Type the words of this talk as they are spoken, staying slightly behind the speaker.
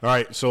All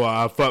right,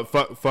 so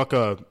fuck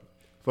a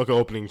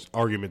opening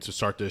argument to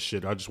start this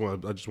shit. I just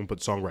want to put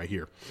the song right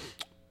here.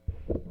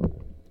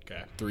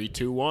 Okay, 3,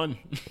 2, 1.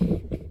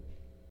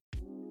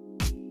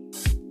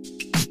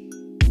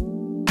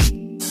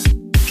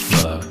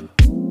 Love.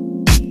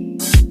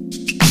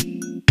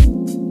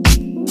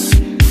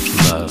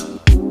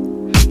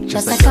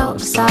 Just let go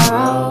of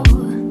sorrow,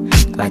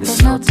 like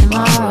there's no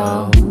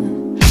tomorrow.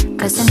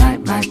 'Cause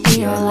tonight might be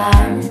your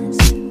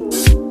last.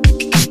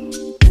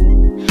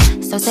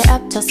 So stay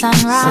up till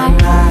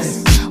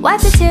sunrise.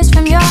 Wipe the tears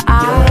from your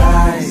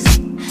eyes.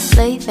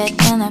 Leave it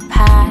in the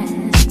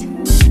past.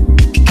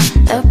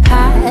 The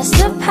past,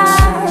 the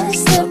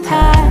past, the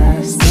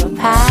past, the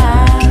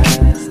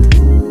past.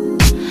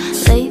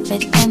 Leave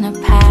it in the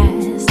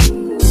past.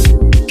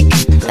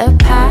 The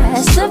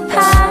past, the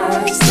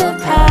past, the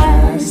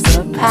past,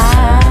 the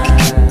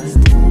past.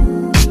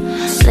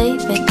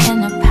 Leave it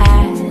in the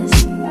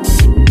past.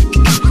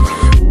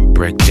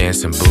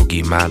 Breakdancing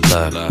boogie, my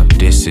love.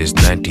 This is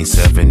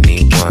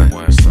 1971.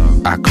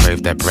 I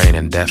crave that brain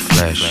and that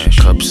flesh.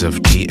 Cups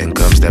of tea and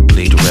gums that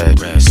bleed red.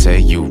 Say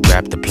you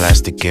wrap the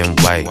plastic in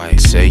white.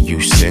 Say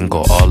you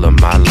single all of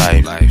my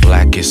life.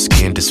 Blackest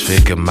skin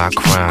disfigure my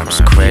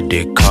crimes.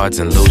 Credit cards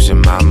and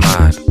losing my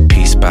mind.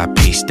 Piece by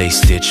piece they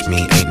stitch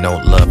me. Ain't no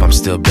love, I'm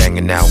still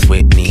banging out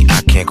Whitney.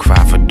 I can't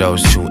cry for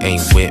those who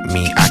ain't with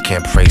me. I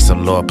can't praise the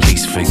Lord,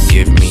 please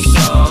forgive me.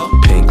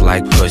 Pink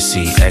like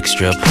pussy,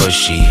 extra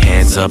pushy.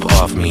 Hands up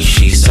off me,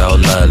 she's so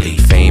lovely.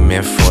 Fame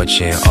and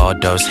fortune, all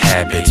those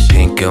habits.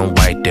 Pink and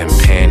white, them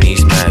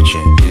panties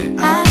matching.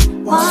 I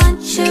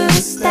want you to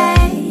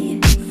stay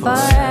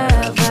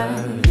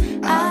forever.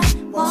 I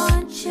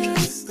want you to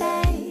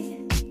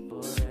stay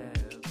forever.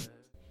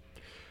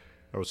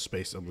 That was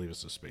space. I'm leaving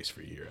some space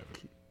for you here,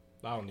 Evan.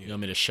 I don't need. You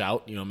want me to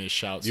shout? You want me to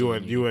shout? You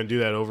want to do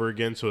that over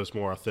again so it's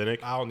more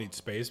authentic? I don't need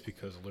space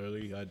because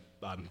literally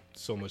I'm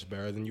so much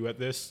better than you at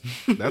this.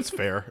 That's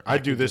fair. I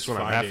do this when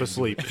I'm half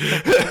asleep.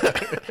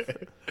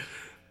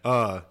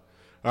 All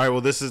right.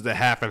 Well, this is the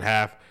half and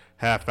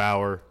half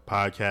hour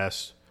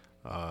podcast,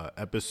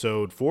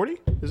 episode 40.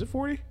 Is it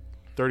 40?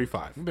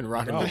 35. We've been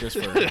rocking with this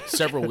for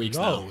several weeks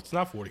now. No, it's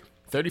not 40.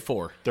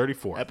 34.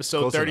 34. Episode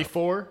Close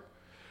 34.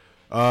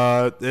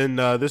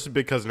 This is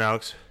Big Cousin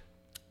Alex.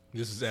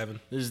 This is Evan.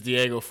 This is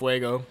Diego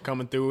Fuego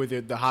coming through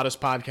with the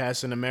hottest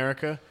podcast in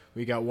America.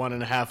 We got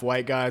 1.5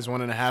 white guys,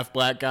 1.5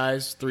 black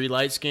guys, 3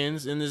 light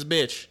skins in this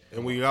bitch.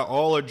 And we got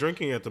all are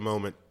drinking at the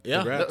moment.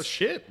 Yeah,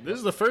 shit. This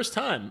is the first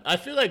time. I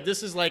feel like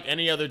this is like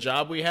any other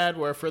job we had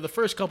where for the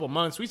first couple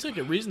months we took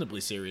it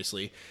reasonably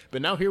seriously.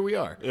 But now here we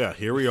are. Yeah,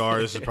 here we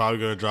are. This is probably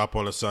going to drop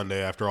on a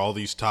Sunday after all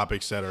these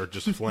topics that are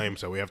just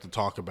flames that we have to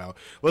talk about.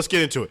 Let's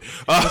get into it.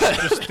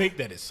 Just think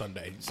that it's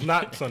Sunday. It's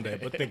not Sunday,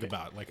 but think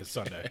about it like it's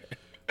Sunday.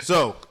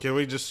 So, can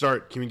we just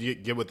start? Can we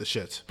get with the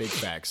shits? Big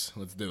facts.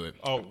 Let's do it.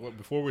 Oh, well,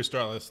 before we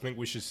start,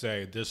 we should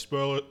say there's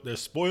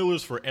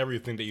spoilers for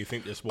everything that you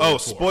think there's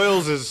spoilers for.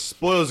 Oh,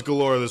 spoilers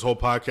galore this whole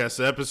podcast.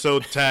 The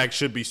episode tag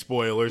should be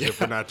spoilers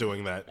if we're not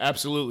doing that.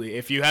 Absolutely.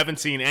 If you haven't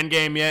seen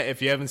Endgame yet, if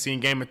you haven't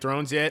seen Game of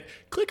Thrones yet,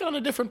 click on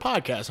a different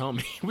podcast,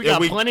 homie. We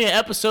got plenty of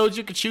episodes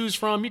you could choose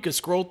from. You can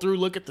scroll through,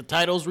 look at the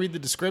titles, read the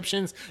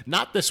descriptions.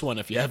 Not this one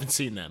if you haven't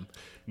seen them.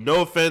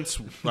 No offense.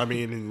 I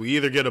mean, we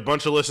either get a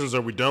bunch of listens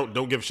or we don't.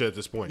 Don't give a shit at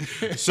this point.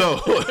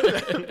 So,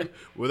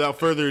 without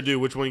further ado,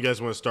 which one you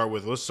guys want to start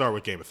with? Let's start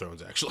with Game of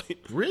Thrones, actually.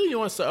 Really? You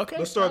want to start? Okay.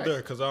 Let's start there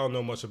because I don't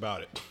know much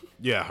about it.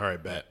 Yeah, all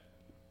right, bet.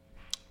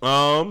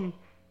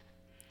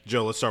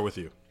 Joe, let's start with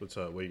you. What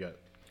you got?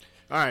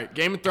 All right,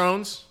 Game of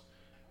Thrones.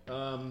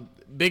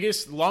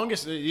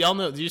 Longest, y'all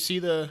know, do you see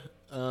the,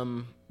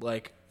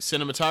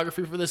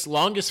 cinematography for this?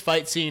 Longest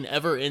fight scene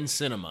ever in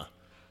cinema.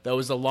 That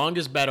was the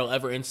longest battle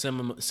ever in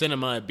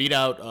cinema. It beat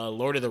out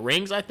Lord of the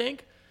Rings, I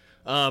think.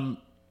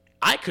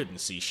 I couldn't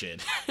see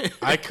shit.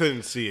 I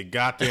couldn't see a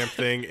goddamn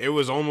thing. It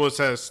was almost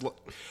as...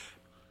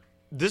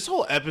 This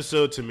whole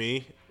episode to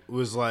me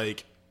was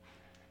like...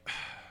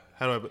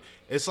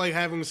 It's like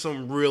having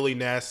some really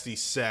nasty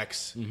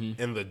sex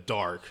in the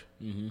dark.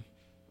 Mm-hmm.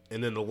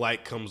 And then the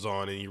light comes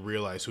on and you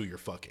realize who you're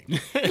fucking.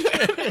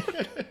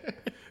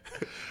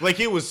 Like,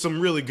 it was some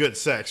really good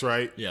sex,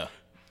 right? Yeah.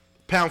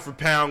 Pound for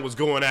pound was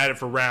going at it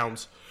for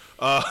rounds.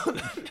 And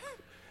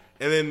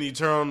then you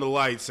turn on the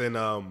lights and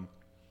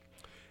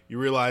you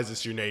realize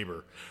it's your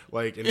neighbor.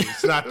 Like, and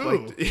it's not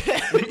like,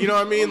 you know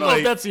what I mean? I don't know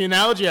if that's the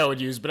analogy I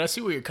would use, but I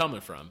see where you're coming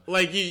from.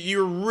 Like,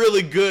 you're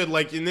really good.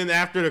 Like, and then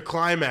after the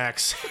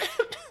climax,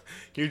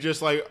 you're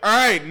just like,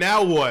 all right,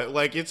 now what?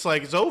 Like, it's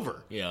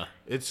over. Yeah.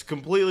 It's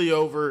completely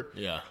over.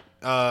 Yeah.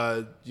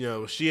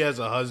 She has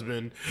a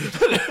husband.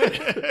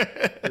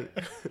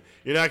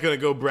 You're not going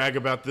to go brag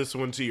about this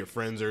one to your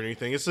friends or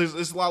anything. It's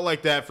a lot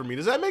like that for me.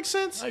 Does that make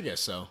sense? I guess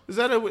so. Is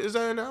that an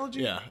analogy?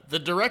 Yeah. The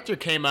director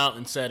came out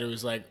and said it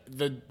was like,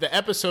 the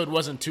episode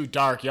wasn't too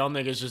dark. Y'all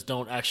niggas just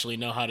don't actually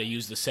know how to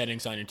use the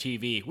settings on your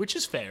TV, which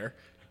is fair.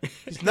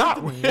 He's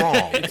not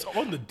wrong. It's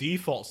on the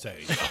default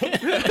setting.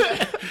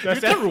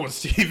 That's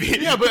everyone's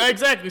TV. Yeah, but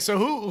exactly. So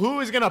who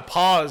is gonna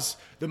pause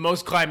the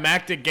most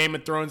climactic Game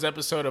of Thrones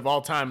episode of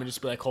all time and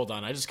just be like, hold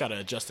on, I just gotta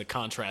adjust the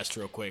contrast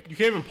real quick. You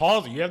can't even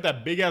pause it. You have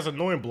that big ass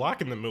annoying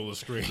block in the middle of the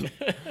screen.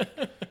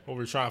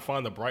 Over trying to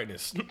find the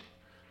brightness.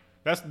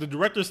 That's the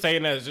director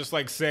saying that is just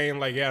like saying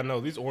like, yeah, no,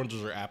 these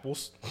oranges are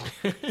apples.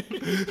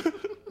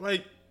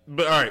 Like,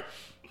 but all right.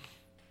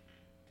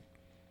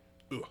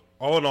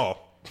 All in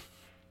all,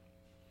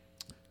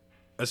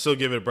 I still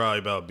give it probably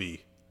about a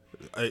B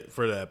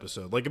for the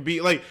episode. Like a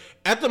B. Like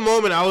at the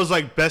moment, I was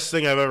like best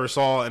thing I've ever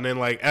saw, and then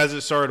like as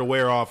it started to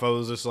wear off, I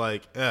was just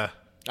like, eh.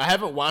 I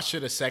haven't watched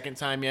it a second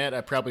time yet.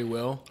 I probably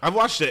will. I've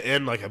watched it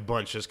in like a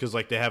bunch just because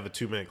like they have a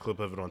 2-minute clip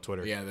of it on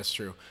Twitter. Yeah, that's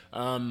true.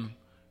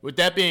 With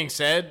that being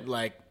said,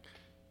 like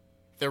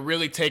they're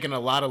really taking a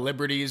lot of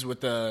liberties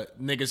with the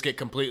niggas get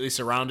completely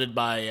surrounded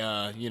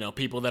by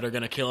people that are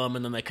gonna kill him,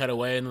 and then they cut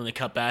away, and then they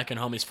cut back, and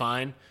homie's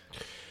fine.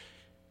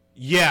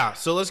 Yeah,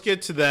 so let's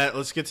get to that.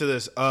 Let's get to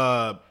this.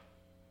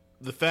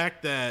 The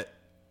fact that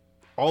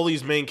all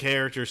these main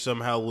characters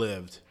somehow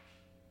lived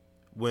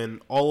when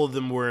all of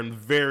them were in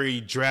very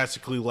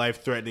drastically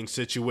life-threatening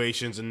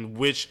situations in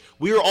which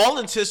we were all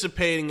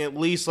anticipating at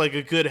least like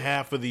a good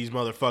half of these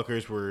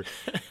motherfuckers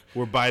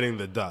were biting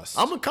the dust.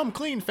 I'm gonna come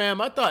clean,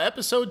 fam. I thought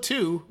episode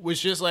 2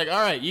 was just like,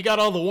 all right, you got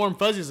all the warm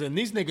fuzzies, and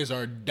these niggas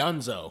are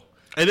donezo.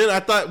 And then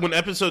I thought when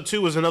episode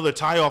 2 was another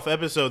tie-off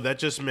episode, that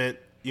just meant,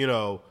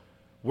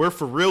 we're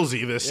for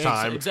realsy this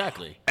time.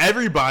 Exactly.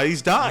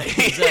 Everybody's dying.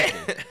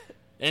 Exactly.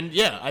 And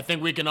yeah, I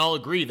think we can all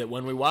agree that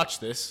when we watch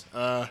this,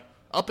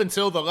 up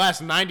until the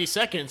last 90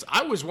 seconds,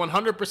 I was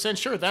 100%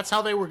 sure that's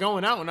how they were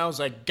going out, and I was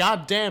like,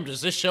 God damn, does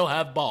this show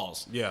have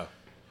balls? Yeah.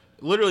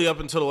 Literally up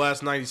until the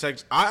last 90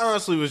 seconds, I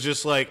honestly was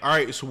just like, all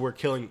right, so we're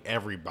killing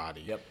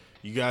everybody. Yep.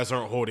 You guys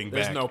aren't holding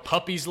back. There's no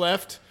puppies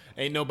left.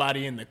 Ain't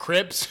nobody in the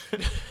crypts.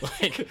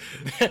 Like,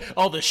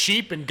 all the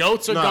sheep and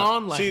goats are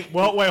gone. Like, see,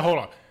 well, wait,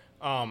 hold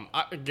on.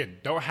 Again,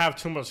 don't have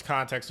too much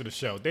context to the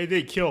show. They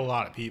did kill a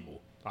lot of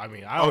people. I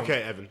mean,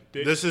 okay, Evan.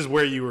 This is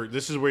where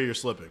you're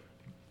slipping.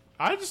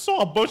 I just saw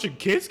a bunch of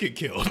kids get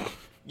killed.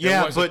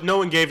 Yeah, but no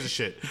one gave a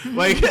shit.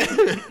 Like,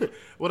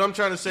 what I'm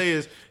trying to say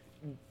is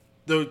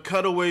the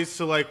cutaways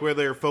to like where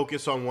they're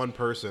focused on one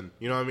person.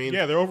 You know what I mean?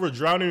 Yeah, they're over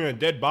drowning in a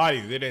dead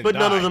body. They didn't. But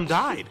none of them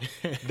died.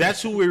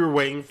 That's who we were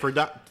waiting for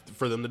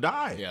them to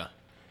die. yeah.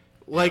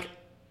 Like,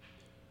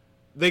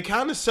 they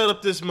kind of set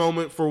up this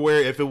moment for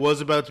where if it was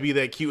about to be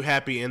that cute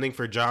happy ending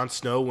for Jon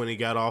Snow when he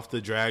got off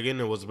the dragon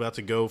and was about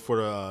to go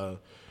for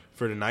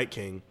the Night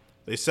King,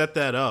 they set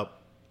that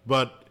up,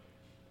 but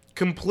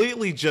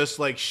completely just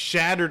like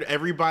shattered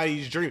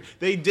everybody's dream.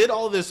 They did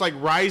all this like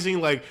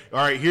rising, like, all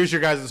right, here's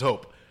your guys'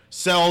 hope.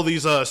 Set all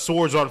these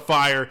swords on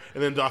fire,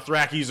 and then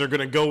Dothrakis are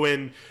gonna go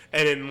in,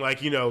 and then like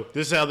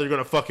this is how they're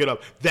gonna fuck it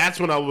up. That's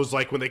when I was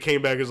like, when they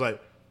came back, it was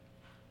like,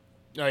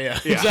 Oh, yeah.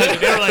 Exactly.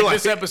 They were like,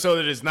 this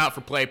episode is not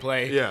for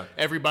play. Yeah.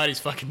 Everybody's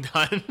fucking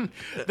done.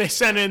 They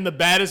sent in the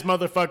baddest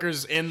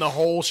motherfuckers in the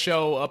whole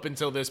show up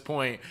until this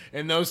point,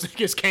 and those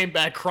niggas came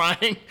back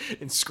crying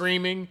and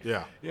screaming.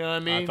 Yeah. You know what I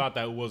mean? I thought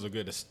that was a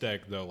good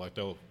aesthetic, though. Like,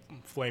 the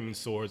flaming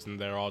swords, and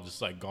they're all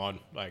just, like, gone,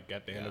 like,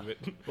 at the end of it.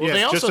 Well, yeah,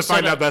 they also just to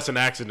find set out up- that's an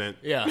accident.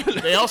 Yeah.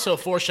 They also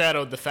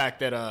foreshadowed the fact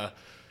that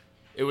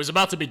it was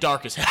about to be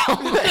dark as hell.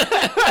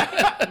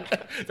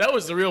 That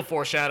was the real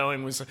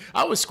foreshadowing.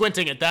 I was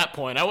squinting at that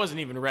point. I wasn't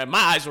even ready. My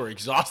eyes were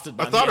exhausted.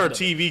 I thought our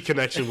TV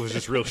connection was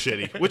just real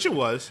shitty, which it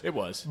was. It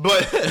was.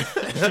 But I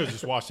should have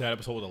just watched that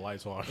episode with the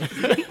lights on.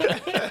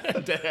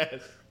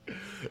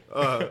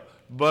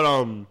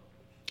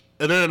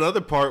 And then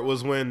another part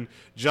was when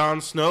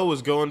Jon Snow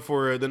was going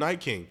for the Night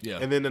King. Yeah.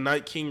 And then the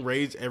Night King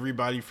raised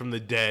everybody from the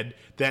dead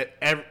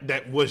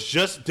that was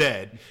just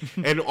dead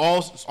and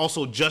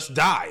also just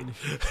died.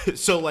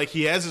 So, like,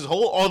 he has his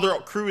whole other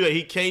crew that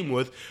he came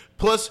with,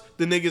 plus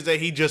the niggas that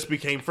he just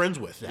became friends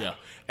with now. Yeah.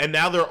 And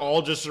now they're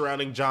all just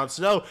surrounding Jon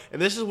Snow.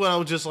 And this is when I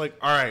was just like,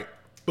 all right,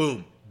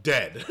 boom,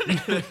 dead.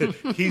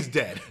 He's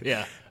dead.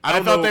 Yeah.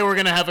 I thought they were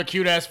going to have a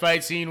cute-ass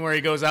fight scene where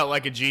he goes out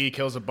like a G,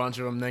 kills a bunch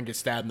of them, then gets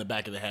stabbed in the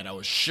back of the head. I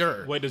was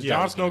sure. Wait, does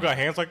Jon Snow got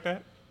hands like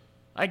that?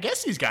 I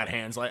guess he's got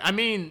hands. Like, I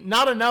mean,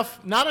 not enough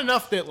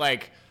that,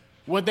 like,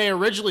 when they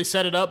originally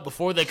set it up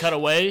before they cut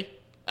away,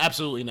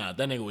 absolutely not.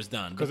 That nigga was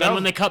done. But then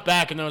when they cut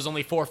back and there was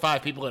only 4 or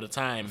 5 people at a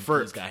time,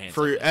 he's got hands.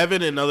 For like that.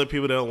 Evan and other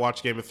people that don't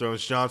watch Game of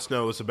Thrones, Jon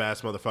Snow is a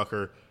badass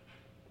motherfucker.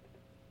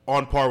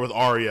 On par with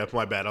Arya,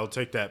 my bad. I'll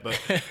take that. But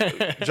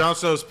Jon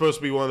Snow is supposed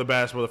to be one of the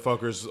baddest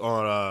motherfuckers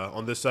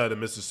on this side of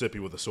Mississippi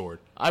with a sword.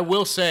 I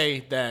will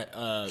say that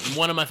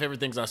one of my favorite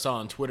things I saw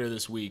on Twitter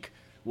this week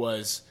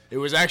was it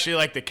was actually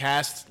like the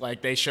cast,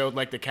 like they showed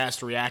like the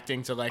cast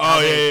reacting to like how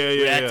they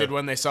reacted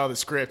when they saw the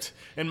script.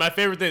 And my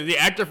favorite thing, the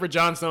actor for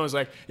Jon Snow was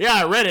like, "Yeah,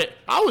 I read it.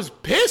 I was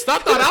pissed. I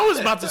thought I was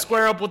about to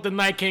square up with the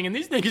Night King, and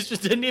these niggas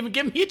just didn't even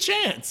give me a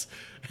chance."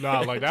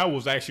 Nah, like, that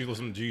was actually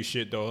listening to G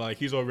shit, though. Like,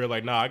 he's over here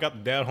like, nah, I got the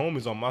dad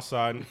homies on my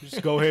side.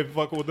 Just go ahead and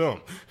fuck with them.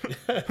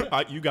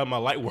 You got my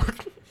light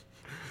work.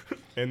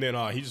 And then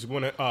he just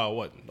went,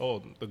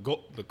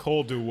 the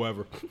cold dude,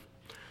 whatever.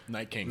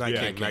 Night King. Night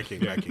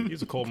King.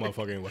 He's a cold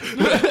motherfucker anyway.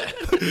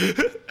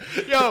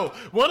 Yo,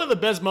 one of the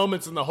best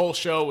moments in the whole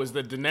show was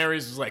that Daenerys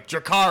was like,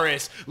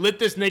 Dracarys, lit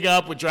this nigga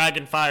up with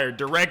dragon fire,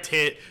 direct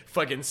hit,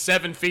 fucking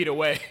 7 feet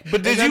away.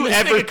 But did and then you this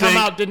ever nigga come think-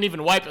 out, didn't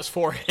even wipe his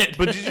forehead.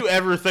 But did you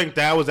ever think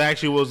that was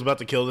actually what was about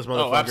to kill this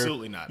motherfucker? Oh,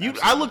 absolutely not.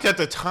 I looked at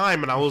the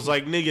time and I was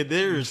like, nigga,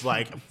 there's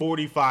like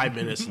 45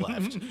 minutes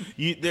left.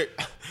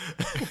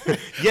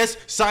 Yes,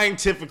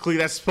 scientifically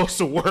that's supposed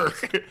to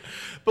work.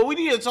 But we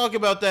need to talk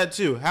about that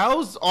too.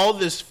 How's all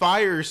this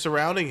fire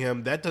surrounding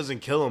him? That doesn't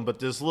kill him, but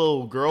this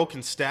little girl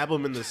can stab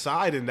him in the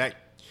side and that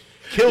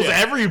kills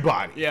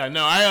everybody. Yeah,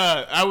 no,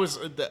 I was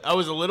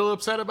a little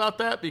upset about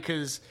that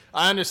because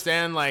I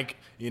understand, like,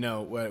 you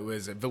know, what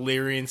was it,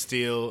 Valyrian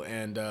steel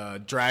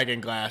and dragon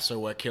glass are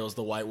what kills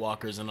the White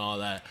Walkers and all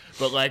that.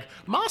 But like,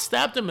 Ma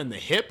stabbed him in the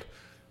hip,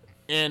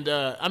 and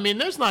I mean,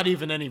 there's not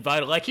even any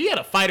vital. Like, he had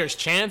a fighter's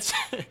chance.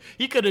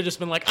 He could have just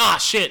been like, ah,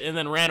 shit, and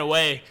then ran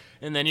away.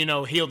 And then, you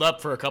know, healed up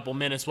for a couple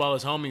minutes while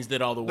his homies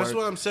did all the work. That's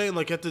what I'm saying.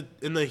 Like,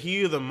 in the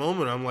heat of the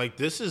moment, I'm like,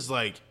 this is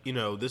like, you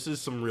know, this is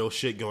some real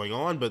shit going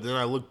on. But then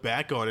I look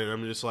back on it, and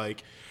I'm just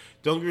like,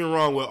 don't get me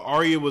wrong. Well,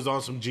 Arya was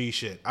on some G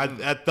shit. I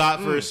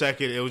thought for a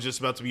second it was just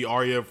about to be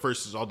Arya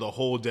versus all the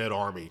whole dead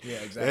army. Yeah,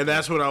 exactly. And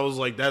that's when I was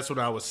like, that's when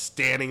I was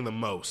standing the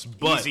most.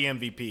 But Easy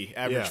MVP.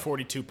 Averaged Yeah.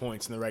 42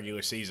 points in the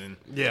regular season.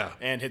 Yeah.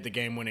 And hit the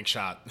game-winning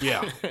shot.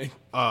 Yeah.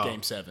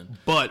 Game 7.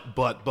 But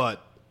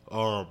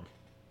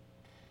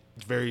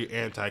it's very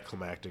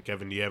anticlimactic.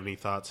 Evan, do you have any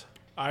thoughts?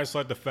 I just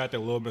like the fact that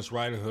Little Miss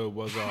Riding Hood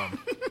was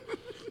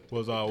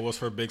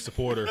her big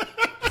supporter.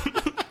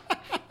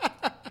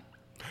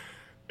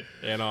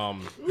 And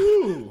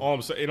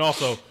and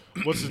also,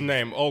 what's his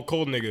name? Oh,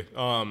 cold nigga.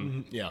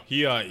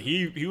 Yeah.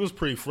 He was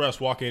pretty fresh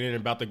walking in and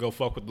about to go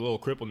fuck with the little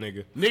cripple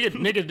nigga.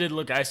 Nigga did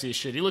look icy as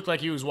shit. He looked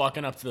like he was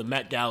walking up to the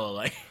Met Gala,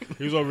 like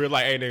He was over here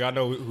like, hey nigga, I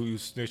know who you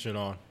snitching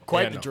on.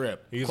 quite Yeah, the no.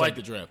 drip. He was Quite like-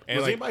 the drip. And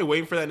Was like, anybody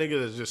waiting for that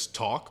nigga to just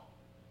talk?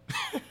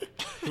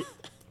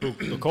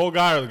 the cold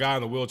guy or the guy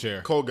in the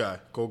wheelchair? Cold guy.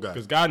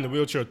 Because guy in the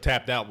wheelchair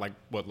tapped out like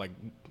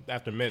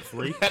after minute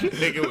 3. That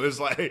nigga was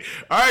like,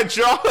 all right,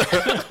 y'all.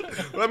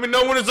 Let me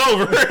know when it's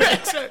over.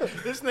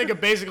 This nigga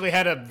basically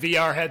had a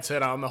VR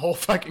headset on the whole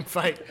fucking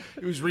fight.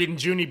 He was reading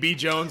Junie B.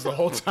 Jones the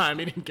whole time.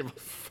 He didn't give a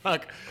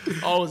fuck.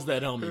 All his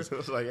dead homies. I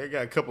was like, I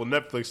got a couple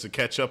Netflix to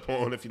catch up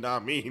on, if you know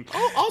what I mean.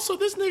 Oh, also,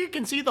 this nigga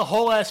can see the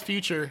whole ass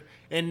future.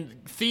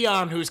 And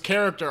Theon, whose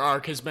character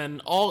arc has been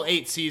all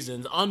 8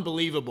 seasons,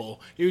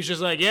 unbelievable. He was just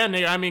like, yeah,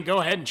 nigga, I mean, go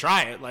ahead and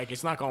try it. Like,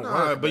 it's not going to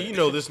work. But you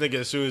know, this nigga,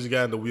 as soon as he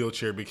got in the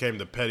wheelchair, became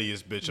the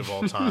pettiest bitch of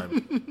all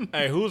time.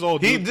 Hey, who's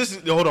old dude?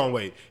 Hold on,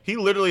 wait. He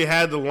literally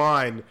had the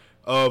line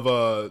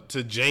of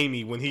to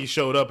Jamie when he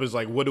showed up is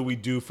like, what do we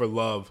do for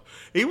love?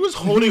 He was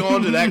holding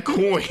on to that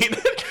coin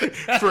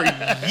for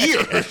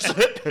years.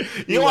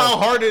 You know how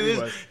hard it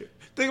is?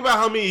 Think about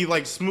how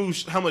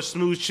much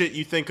smooth shit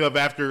you think of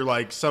after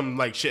like some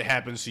like shit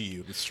happens to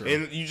you. It's true.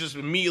 And you just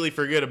immediately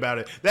forget about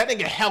it. That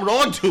nigga held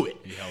on to it.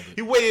 He held it.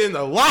 He waited in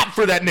a lot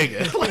for that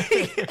nigga.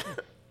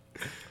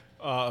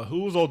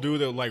 Who's old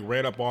dude that like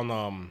ran up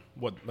on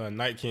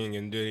Night King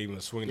and didn't even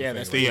swing the Yeah, thing?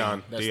 that's Like,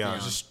 Theon. That's Theon.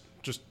 just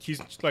he's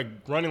like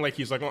running like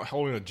he's like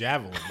holding a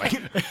javelin. Like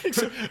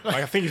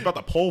I think he's about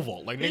to pole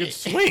vault. Like nigga,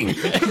 swing.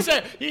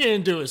 He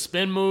didn't do a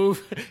spin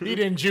move. He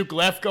didn't juke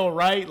left, go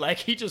right. Like,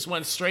 he just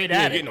went straight He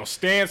at didn't it. get no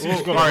stance. He's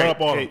just Well, gonna all run right,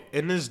 up on him. hey,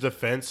 in his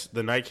defense,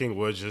 the Night King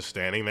was just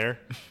standing there.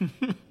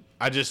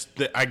 I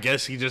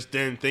guess he just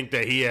didn't think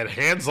that he had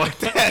hands like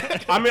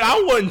that. I mean,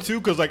 I wouldn't too,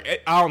 because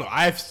like I don't know.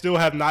 I still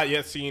have not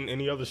yet seen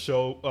any other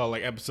show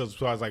like episodes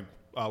besides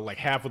like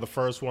half of the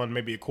first one,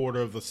 maybe a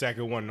quarter of the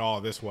second one, and all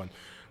of this one.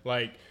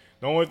 Like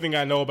the only thing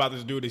I know about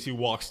this dude is he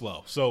walks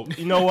slow. So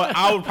you know what?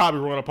 I would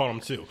probably run up on him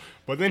too.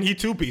 But then he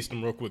two-pieced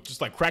him real quick,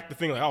 just like cracked the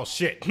thing. Like, oh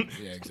shit, it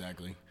Yeah,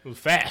 exactly. was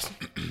fast.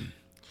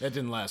 That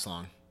didn't last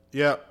long.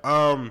 Yeah,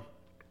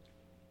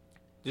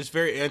 just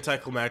very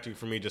anticlimactic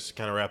for me. Just to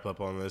kind of wrap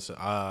up on this,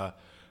 I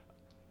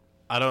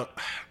don't.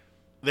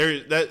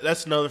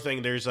 That's another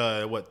thing. There's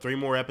 3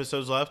 more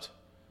episodes left?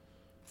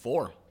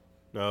 4.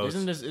 No,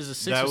 Isn't this is a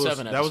 6 that or was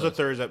 7 that was the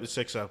episodes? third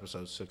 6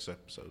 episodes. 6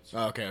 episodes.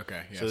 Oh, okay.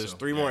 Yeah, so there's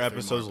 3 more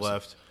episodes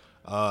left.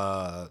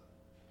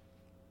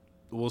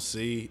 We'll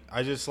see.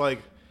 I just like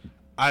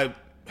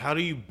how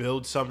do you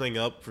build something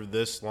up for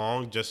this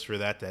long just for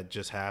that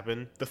just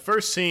happened? The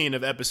first scene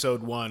of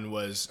episode 1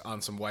 was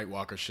on some White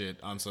Walker shit,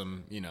 on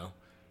some, you know,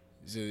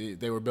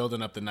 they were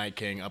building up the Night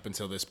King up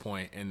until this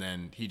point, and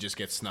then he just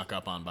gets snuck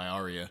up on by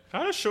Arya.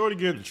 How did Shorty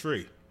get in the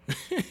tree?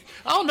 I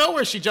don't know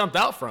where she jumped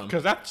out from.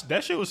 Because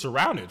that shit was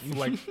surrounded for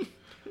like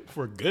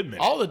for a good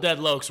minute. All the dead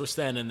lokes were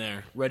standing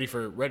there, ready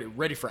for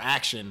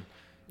action.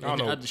 I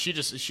don't know. She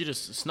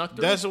just snuck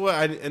through. That's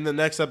what in the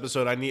next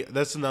episode I need.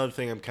 That's another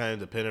thing I'm kind of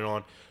dependent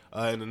on.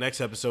 In the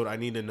next episode, I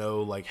need to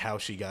know like how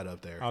she got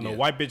up there. I don't know.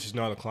 White bitches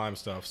know how to climb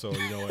stuff, so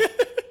you know what?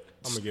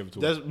 I'm gonna give it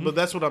to her. But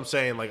that's what I'm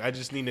saying. Like, I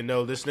just need to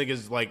know this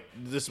nigga's like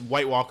this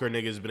White Walker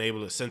nigga's been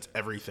able to sense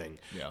everything.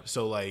 Yeah.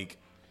 So like,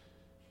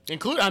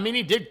 I mean,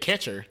 he did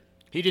catch her.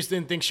 He just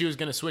didn't think she was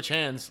going to switch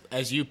hands,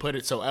 as you put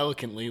it so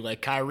eloquently,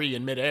 like Kyrie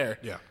in midair.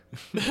 Yeah.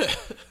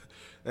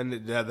 And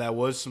that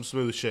was some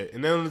smooth shit.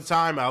 And then at the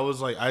time, I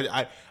was like,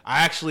 I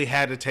actually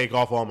had to take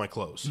off all my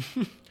clothes.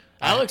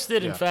 Alex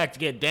did, in fact,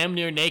 get damn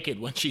near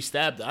naked when she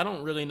stabbed. I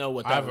don't really know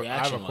what that reaction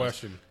was. I have a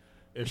question.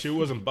 If she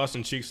wasn't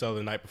busting cheeks the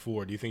other night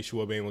before, do you think she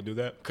would have been able to do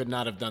that? Could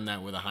not have done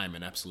that with a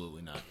hymen.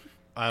 Absolutely not.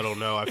 I don't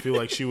know. I feel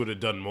like she would have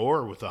done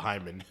more with a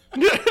hymen.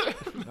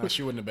 No,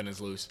 she wouldn't have been as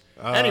loose.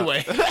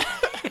 Anyway.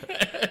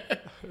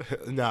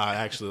 Nah,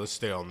 actually, let's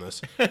stay on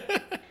this.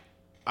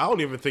 I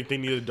don't even think they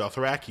needed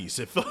Dothrakis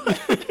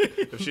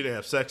if she didn't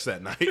have sex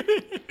that night.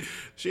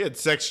 She had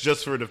sex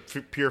just for the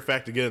pure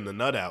fact of getting the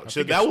nut out.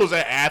 That was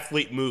an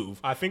athlete move.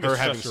 I think it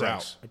stressed her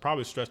out. It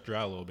probably stressed her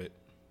out a little bit.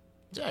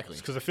 Exactly.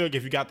 Because I feel like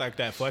if you got like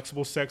that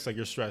flexible sex, like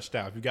you're stretched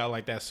out. If you got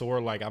like that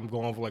sore, like I'm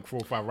going for like 4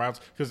 or 5 rounds.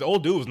 Because the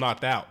old dude was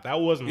knocked out. That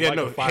wasn't a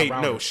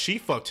 5-rounder. No, she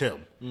fucked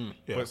him. Yeah.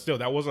 But still,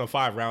 that wasn't a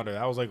 5-rounder.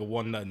 That was like a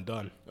 1 nut and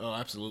done. Oh,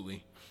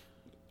 absolutely.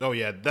 Oh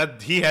yeah,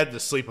 that he had the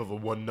sleep of a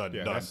 1 nut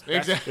and done.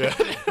 Exactly.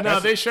 Yeah. No,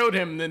 they showed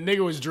him the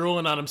nigga was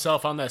drooling on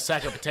himself on that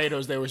sack of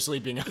potatoes they were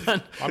sleeping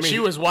on. I mean, she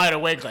was wide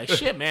awake, like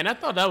shit, man. I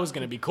thought that was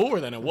gonna be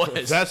cooler than it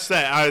was. That's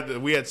that.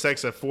 We had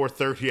sex at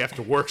 4:30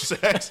 after work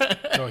sex.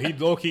 No, he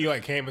low key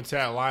like came into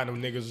that line of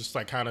niggas just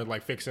like kind of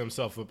like fixing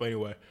himself up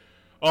anyway.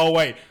 Oh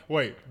wait,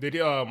 did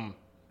he,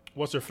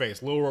 what's her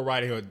face? Lil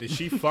Riding Hood. Did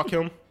she fuck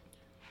him?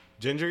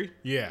 Ginger?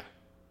 Yeah.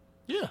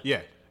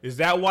 Yeah. Is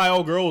that why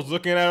old girl was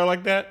looking at her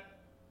like that?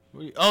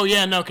 Oh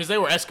yeah, no, because they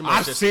were Eskimo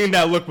I've sisters. seen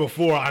that look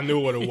before. I knew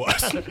what it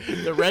was.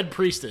 The Red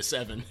Priestess,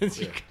 Evan.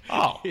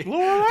 Oh, the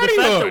fact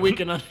that we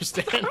can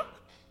understand.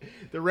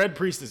 The Red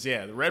Priestess,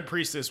 yeah. The Red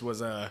Priestess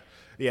was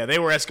yeah, they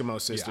were Eskimo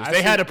sisters.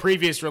 They had a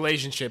previous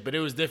relationship, but it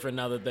was different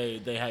now that they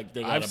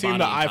got I've a seen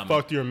body the in I common.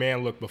 fucked your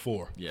man look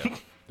before. Yeah,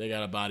 they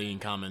got a body in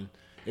common.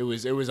 It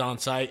was on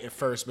site at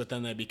first, but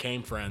then they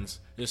became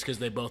friends just because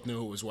they both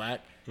knew it was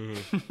whack.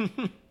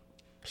 Mm-hmm.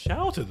 Shout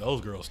out to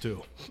those girls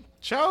too.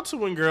 Shout out to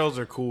when girls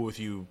are cool with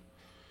you,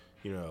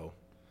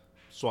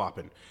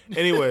 swapping.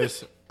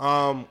 Anyways,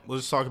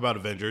 let's talk about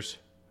Avengers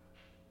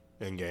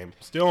Endgame.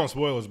 Still on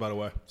spoilers, by the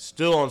way.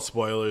 Still on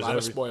spoilers. A lot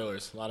of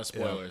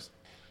spoilers.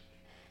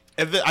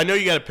 I know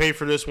you got to pay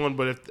for this one,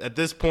 but at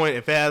this point,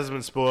 if it hasn't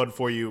been spoiled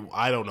for you,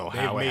 I don't know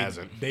how it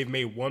hasn't. They've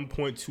made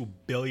 $1.2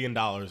 billion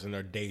in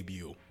their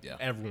debut. Yeah.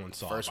 Everyone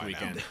saw First it by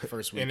weekend. now.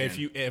 First weekend.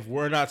 And if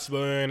we're not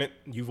spoiling it,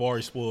 you've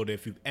already spoiled it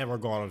if you've ever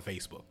gone on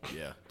Facebook.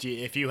 Yeah.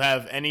 If you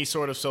have any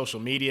sort of social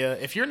media,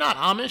 if you're not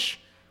Amish,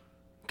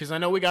 because I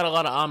know we got a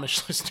lot of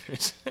Amish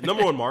listeners.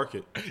 Number one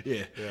market.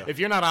 Yeah. If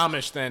you're not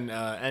Amish, then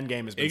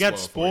Endgame has been It got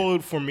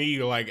spoiled for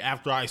me like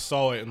after I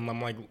saw it, and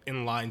I'm like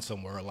in line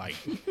somewhere. Like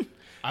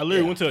I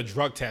literally went to a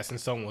drug test, and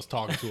someone was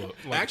talking to it.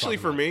 Like, Actually,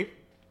 for me,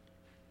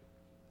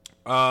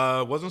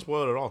 wasn't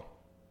spoiled at all.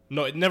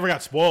 No, it never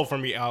got spoiled for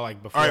me.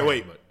 Before. All right,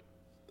 wait.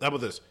 How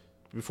about this?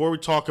 Before we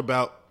talk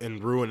about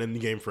and ruin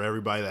Endgame for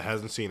everybody that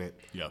hasn't seen it,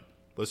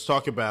 let's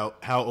talk about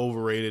how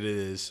overrated it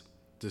is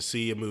to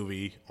see a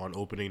movie on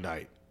opening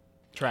night.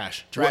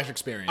 Trash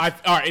experience.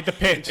 All right, it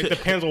depends. It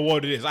depends on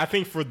what it is. I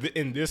think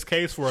in this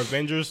case for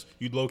Avengers,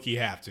 you'd low key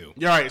have to.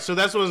 Yeah, all right. So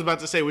that's what I was about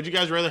to say. Would you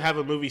guys rather have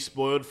a movie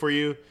spoiled for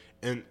you,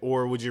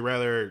 or would you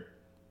rather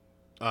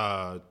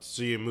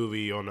see a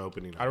movie on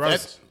opening night? I'd rather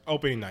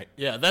opening night.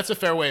 Yeah, that's a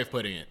fair way of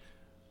putting it.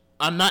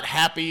 I'm not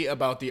happy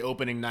about the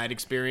opening night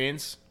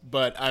experience,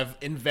 but I've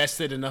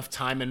invested enough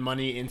time and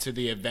money into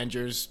the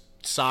Avengers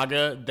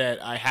saga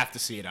that I have to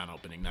see it on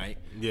opening night.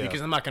 Yeah.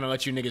 Because I'm not going to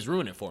let you niggas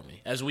ruin it for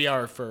me, as we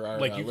are for our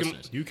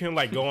listeners. You can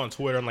go on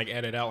Twitter and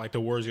edit out the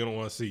words you don't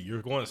want to see.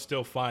 You're going to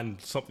still find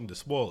something to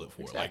spoil it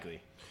for.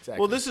 Exactly.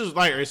 Well, this is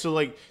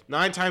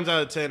 9 times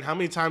out of 10, how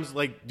many times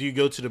do you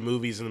go to the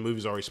movies and the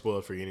movie's already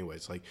spoiled for you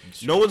anyways?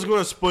 No one's going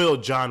to spoil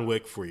John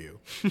Wick for you.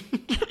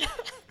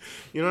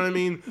 You know what I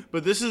mean?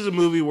 But this is a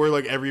movie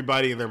where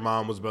everybody and their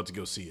mom was about to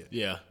go see it.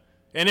 Yeah.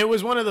 And it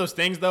was one of those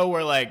things though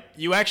where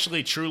you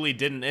actually truly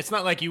didn't. It's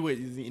not like you would,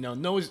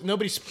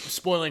 nobody's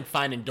spoiling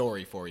Finding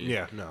Dory for you.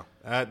 Yeah, no.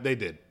 They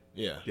did.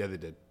 Yeah. Yeah, they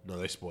did. No,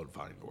 they spoiled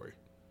Finding Dory.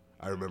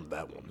 I remember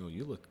that one. No,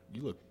 you look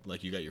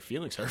like you got your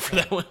feelings hurt for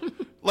that one.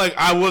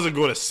 I wasn't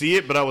going to see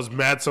it, but I was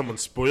mad someone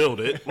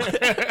spoiled it.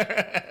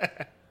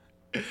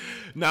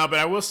 No, but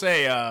I will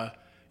say,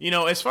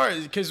 as far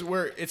as because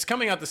it's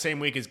coming out the same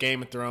week as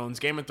Game of Thrones.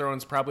 Game of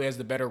Thrones probably has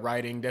the better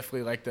writing.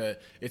 Definitely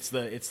it's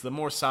the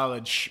more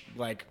solid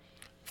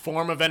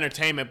form of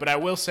entertainment. But I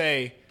will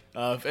say,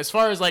 as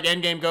far as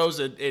Endgame goes,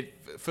 it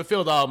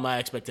fulfilled all my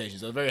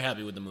expectations. I was very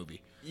happy with the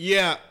movie.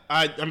 Yeah,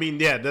 I mean,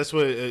 that's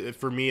what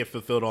for me it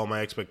fulfilled all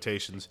my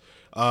expectations.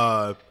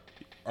 Are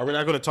we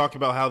not going to talk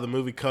about how the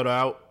movie cut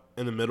out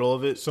in the middle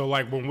of it? So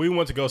when we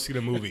went to go see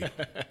the movie,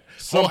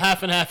 whole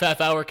half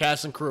hour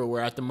cast and crew were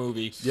at the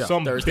movie. Yeah.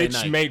 Some Thursday bitch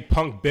night. made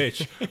punk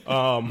bitch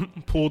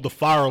pulled the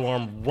fire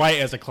alarm right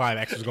as the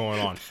climax was going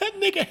on. That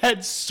nigga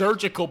had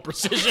surgical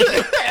precision.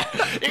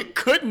 It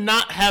could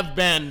not have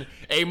been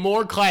a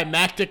more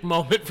climactic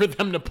moment for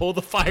them to pull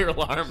the fire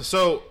alarm.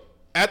 So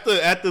at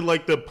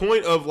the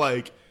point of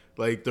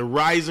the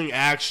rising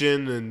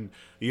action and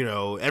you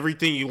know,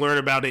 everything you learn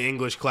about in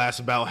English class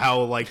about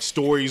how like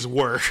stories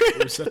work.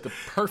 It was at the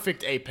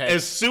perfect apex.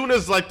 As soon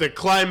as like the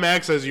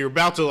climax, as you're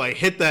about to like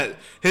hit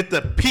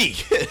the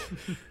peak,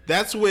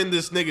 that's when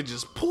this nigga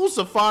just pulls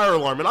the fire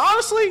alarm. And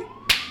honestly,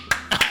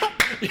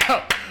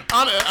 Yo,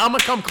 I'm gonna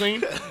come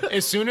clean.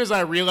 As soon as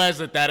I realized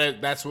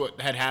that's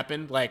what had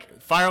happened,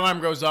 like fire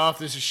alarm goes off,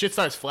 this shit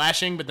starts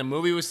flashing, but the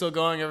movie was still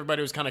going.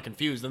 Everybody was kind of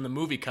confused. Then the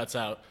movie cuts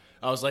out.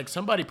 I was like,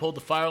 somebody pulled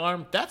the fire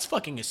alarm. That's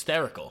fucking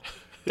hysterical.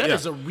 That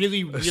is a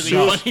really, really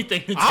funny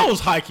thing to do. I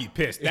was high-key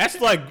pissed. That's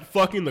like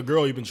fucking the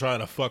girl you've been trying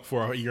to fuck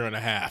for a year and a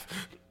half.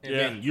 And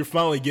then you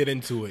finally get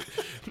into it.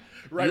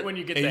 Right when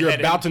you get and the you're head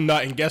about to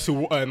nut, and guess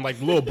who? And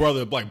like little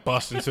brother like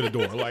busts into the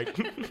door. Like,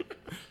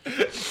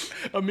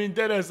 I mean,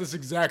 deadass, that's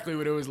exactly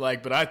what it was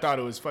like. But I thought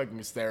it was fucking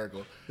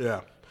hysterical.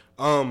 yeah.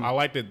 I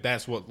like that.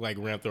 That's what like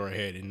ran through her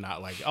head, and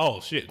not like,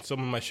 oh shit,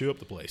 someone might shoot up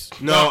the place.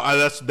 No,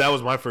 that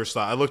was my first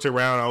thought. I looked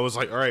around. I was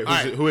like, all right,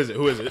 who is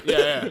it?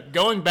 Yeah.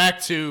 Going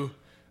back to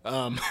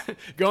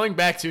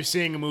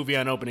seeing a movie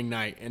on opening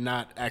night and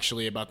not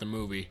actually about the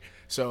movie.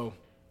 So,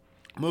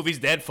 movie's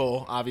dead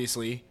full,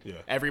 obviously. Yeah.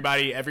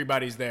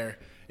 Everybody's there.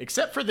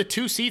 Except for the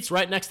 2 seats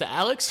right next to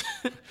Alex.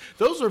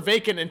 Those were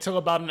vacant until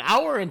about an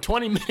hour and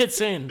 20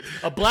 minutes in.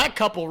 A black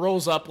couple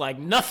rolls up like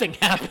nothing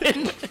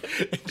happened.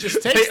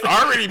 Just takes They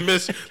already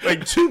missed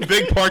like 2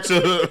 big parts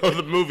of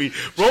the movie.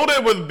 Rolled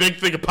in with a big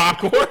thing of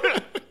popcorn.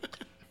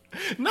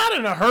 Not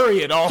in a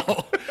hurry at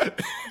all.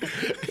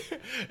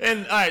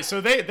 And all right,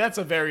 so that's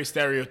a very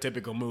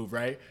stereotypical move,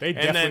 right? They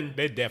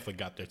definitely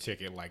got their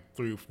ticket like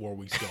 3 or 4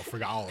 weeks ago.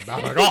 Forgot all about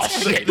it. Like, oh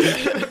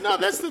shit! No,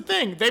 that's the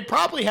thing. They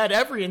probably had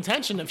every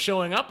intention of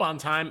showing up on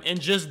time and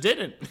just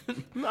didn't.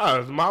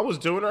 No, Ma was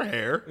doing her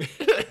hair.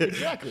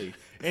 Exactly.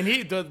 And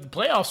the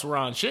playoffs were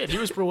on. Shit, he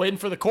was waiting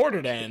for the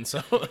quarter to end.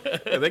 So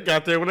Yeah, they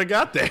got there when they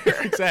got there.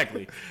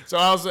 exactly.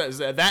 So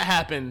that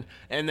happened,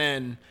 and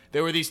then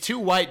there were these 2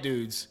 white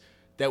dudes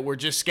that were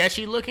just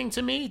sketchy looking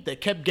to me that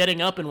kept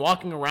getting up and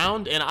walking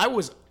around, and I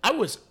was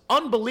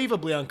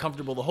unbelievably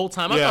uncomfortable the whole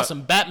time. I thought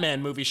some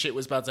Batman movie shit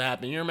was about to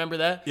happen. You remember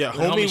that? Yeah,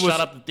 when homie shot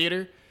up the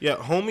theater. Yeah,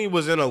 homie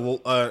was in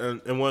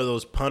in one of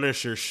those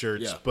Punisher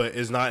shirts, but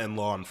is not in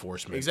law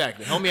enforcement.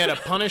 Exactly. Homie had a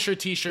Punisher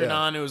t-shirt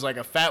on. It was like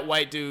a fat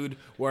white dude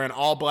wearing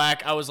all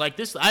black. I was like,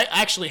 this. I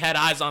actually had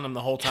eyes on him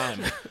the whole time.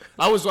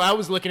 I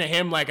was looking at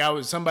him like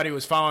somebody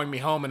was following me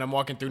home, and I'm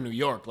walking through New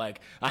York. Like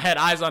I had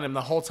eyes on him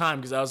the whole time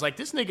because I was like,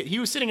 this nigga. He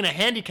was sitting in a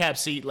handicap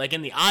seat, like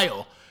in the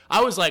aisle.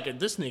 I was like,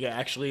 this nigga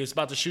actually is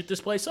about to shoot this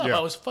place up. Yeah. I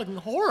was fucking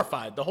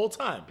horrified the whole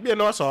time. Yeah,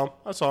 no, I saw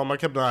him. I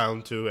kept an eye on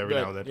him too every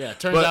now and then. Yeah,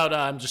 turns out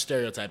I'm just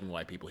stereotyping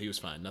white people. He was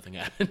fine. Nothing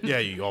happened. Yeah,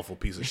 you awful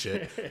piece of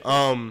shit.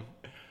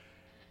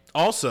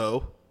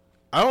 Also,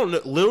 I don't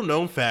know. Little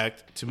known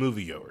fact to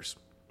moviegoers: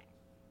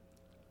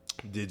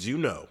 did you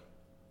know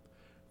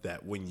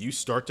that when you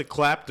start to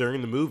clap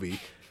during the movie,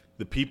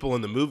 the people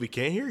in the movie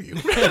can't hear you?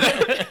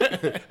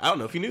 I don't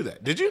know if you knew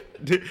that. Did you?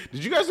 Did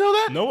you guys know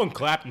that? No one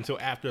clapped until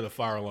after the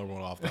fire alarm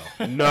went off,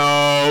 though.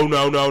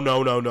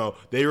 No.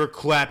 They were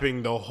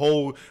clapping the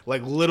whole,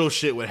 like, little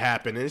shit would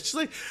happen. And it's just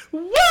like,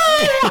 whoa,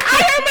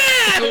 Iron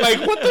Man!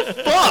 Like, what the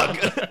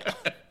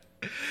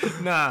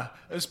fuck? Nah,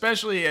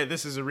 especially,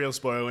 this is a real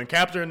spoiler. When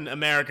Captain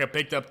America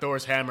picked up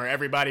Thor's hammer,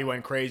 everybody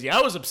went crazy.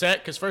 I was upset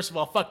because, first of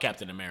all, fuck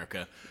Captain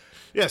America.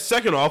 Yeah,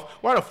 second off,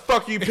 why the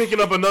fuck are you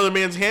picking up another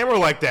man's hammer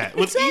like that?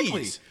 With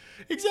ease?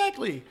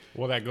 Exactly.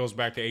 Well, that goes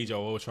back to Age of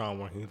Ultron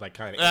when he's like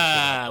kind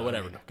of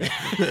whatever.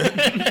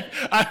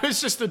 I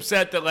was just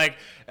upset that like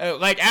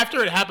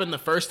after it happened the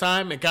first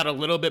time, it got a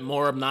little bit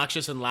more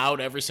obnoxious and loud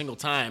every single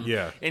time.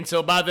 Yeah. And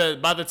so by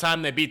the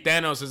time they beat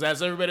Thanos,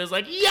 as everybody's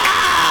like,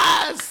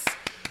 yes!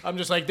 I'm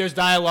just like, there's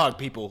dialogue,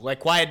 people. Like,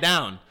 quiet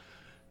down.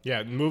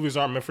 Yeah, movies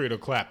aren't meant for you to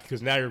clap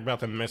because now you're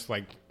about to miss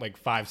like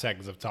 5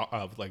 seconds of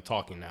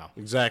talking now.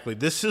 Exactly.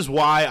 This is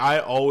why I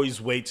always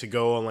wait to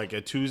go on like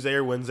a Tuesday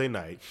or Wednesday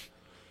night.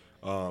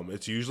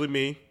 It's usually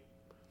me,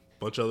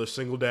 bunch of other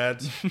single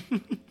dads.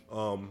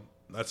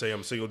 I'd say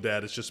I'm a single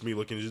dad. It's just me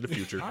looking into the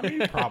future. I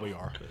mean, you probably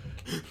are.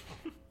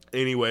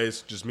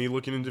 Anyways, just me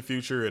looking into the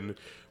future, and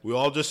we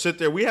all just sit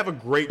there. We have a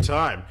great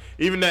time.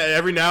 Even that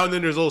every now and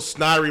then there's a little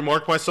snide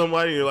remark by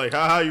somebody, and you're like,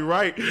 haha, you're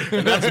right.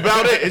 And that's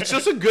about it. It's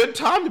just a good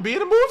time to be in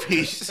the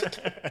movies.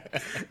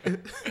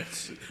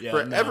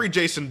 Every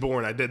Jason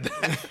Bourne, I did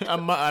that.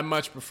 I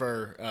much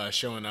prefer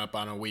showing up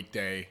on a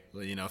weekday,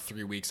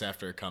 3 weeks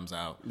after it comes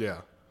out.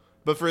 Yeah.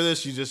 But for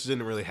this, you just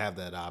didn't really have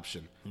that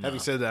option. No. Having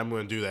said that, I'm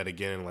going to do that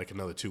again in like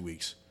another 2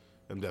 weeks.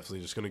 I'm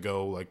definitely just going to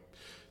go like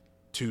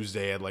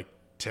Tuesday at like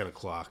 10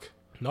 o'clock.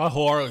 No, I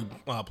wholeheartedly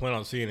plan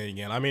on seeing it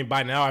again. I mean,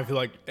 by now I feel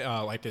like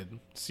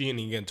seeing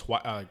it again,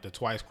 the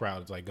twice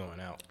crowd is like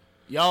going out.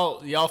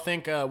 Y'all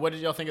think? What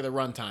did y'all think of the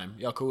runtime?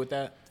 Y'all cool with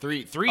that?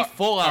 Three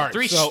full hours,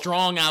 right,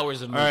 strong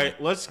hours of movie. All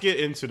right, let's get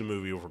into the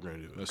movie if we're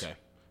going to do this. Okay.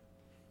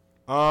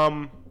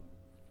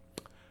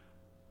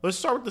 Let's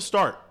start with the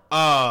start.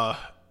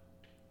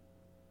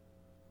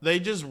 They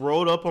just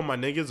rolled up on my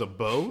nigga's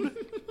abode.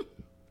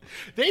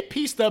 They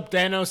pieced up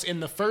Thanos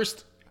in the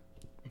first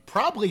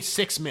probably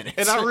 6 minutes.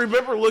 And I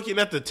remember looking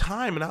at the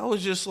time, and I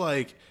was just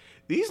like,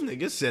 These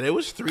niggas said it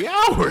was 3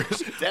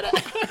 hours.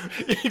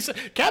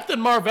 Captain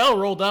Marvel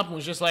rolled up and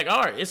was just like,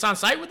 all right, it's on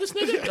site with this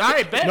nigga? All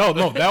right, bet. No,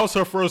 that was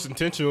her first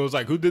intention. It was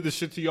like, who did this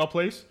shit to y'all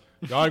place?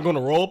 Y'all ain't gonna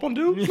roll up on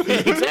dude?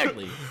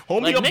 Exactly.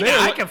 Homie like, up nigga, there.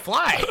 I can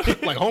fly.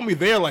 Like, homie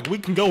there, like, we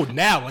can go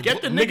now. Like,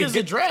 Get the nigga's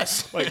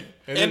address. Like,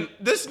 And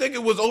this nigga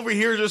was over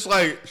here just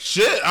like,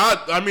 shit,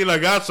 I mean, I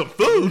got some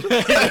food.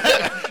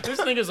 This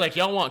nigga's like,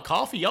 y'all want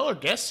coffee? Y'all are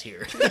guests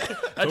here.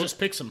 I just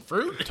picked some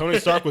fruit. Tony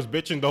Stark was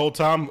bitching the whole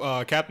time.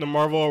 Captain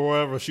Marvel or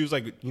whatever, she was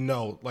like,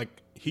 like,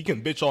 he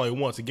can bitch all he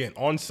wants. Again,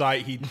 on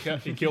site, he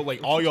killed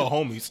like all your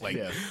homies. Like,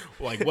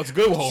 like what's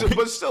good, homie?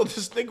 But still,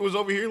 this nigga was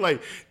over here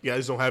like, you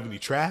guys don't have any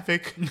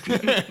traffic.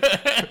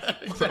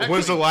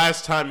 When's the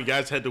last time you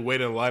guys had to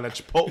wait in line at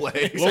Chipotle?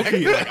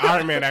 Low-key, like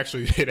Iron Man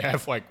actually did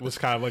have was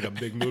kind of like a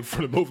big mood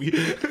for the movie.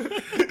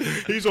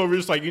 He's over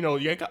just like,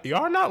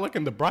 y'all not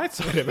looking the bright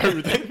side of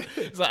everything.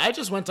 It's like, I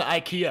just went to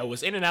IKEA,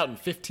 was in and out in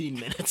 15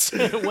 minutes.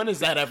 When does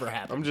that ever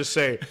happen? I'm just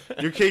saying,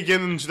 your kid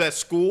getting into that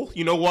school,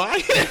 you know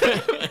why?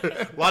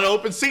 A lot of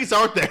open seats,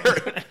 aren't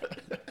there?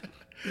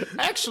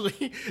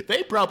 Actually,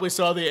 they probably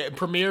saw the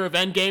premiere of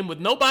Endgame with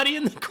nobody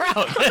in the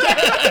crowd.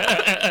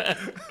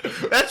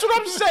 That's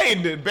what I'm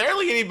saying.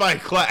 Barely anybody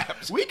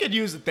claps. We could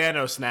use a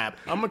Thanos snap.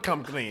 I'm gonna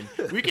come clean.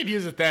 We could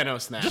use a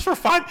Thanos snap. Just for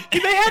 5. They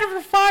had it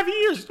for 5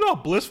 years. You know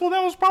how blissful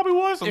that probably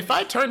was. If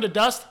I turned to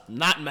dust,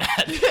 not mad.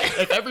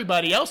 If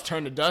everybody else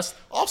turned to dust,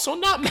 also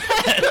not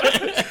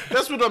mad.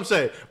 That's what I'm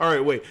saying. All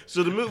right, wait.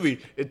 So the movie,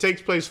 it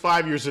takes place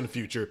 5 years in the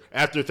future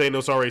after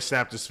Thanos already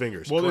snapped his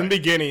fingers. Well, correct? in the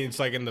beginning, it's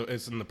like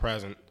it's in the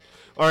present.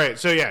 All right,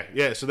 so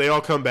yeah. So they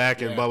all come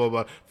back and blah blah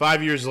blah.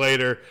 5 years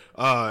later,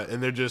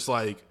 and they're just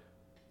like,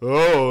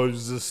 "Oh,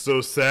 it's just so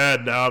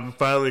sad. Now I'm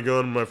finally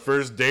going on my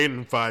first date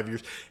in 5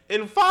 years."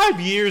 In 5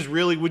 years,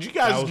 really? Would you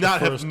guys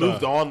not have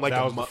moved on like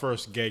that a was the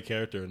first gay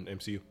character in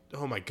MCU?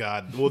 Oh my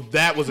god! Well,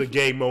 that was a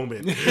gay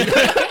moment.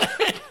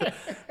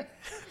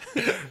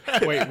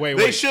 Wait.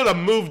 They should have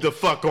moved the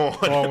fuck on.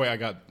 Oh wait,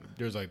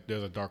 there's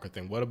a darker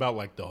thing. What about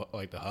like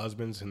the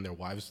husbands and their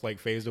wives like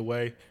phased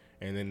away,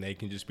 and then they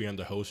can just be on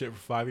the whole shit for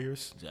 5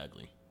 years?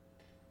 Exactly.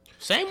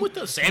 Same with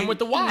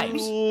the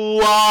wives.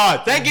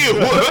 Wow, thank you.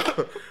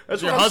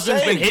 That's Your what I'm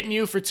husband's saying. been hitting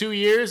you for 2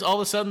 years. All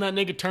of a sudden, that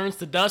nigga turns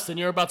to dust, and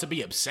you're about to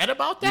be upset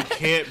about that. You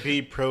can't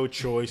be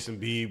pro-choice and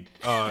be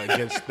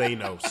against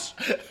Thanos.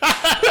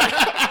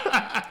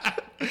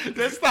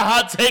 That's the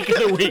hot take of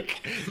the week.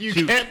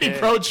 You can't be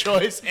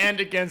pro-choice and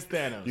against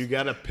Thanos. You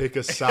gotta pick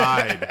a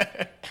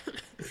side.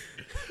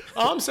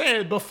 All I'm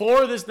saying,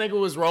 before this nigga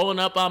was rolling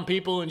up on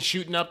people and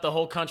shooting up the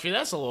whole country,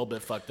 that's a little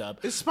bit fucked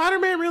up. Is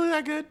Spider-Man really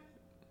that good?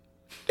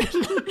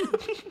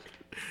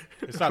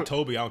 It's not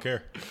Toby. I don't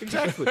care.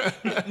 Exactly. Was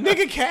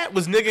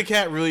Nigga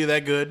Cat really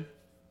that good?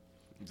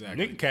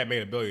 Exactly. Nigga Cat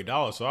made $1 billion,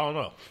 so I don't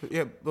know.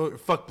 Yeah,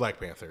 fuck Black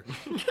Panther.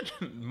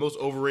 Most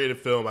overrated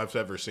film I've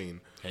ever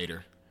seen.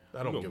 Hater.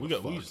 I don't give a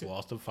fuck. We just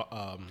lost a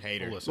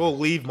hater. We'll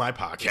leave my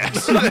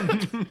podcast.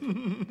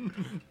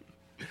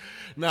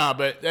 Nah,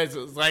 but it's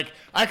like,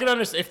 I could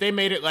understand if they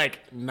made it like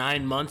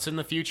 9 months in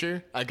the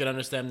future. I could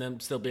understand them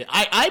still being.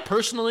 I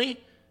personally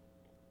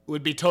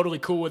would be totally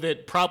cool with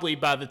it. Probably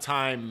by the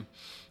time,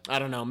 I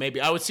don't know, maybe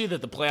I would see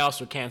that the playoffs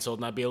were canceled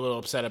and I'd be a little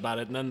upset about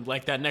it. And then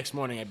like that next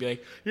morning, I'd be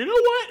like, you know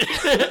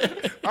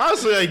what?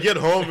 Honestly, I get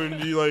home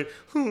and be like,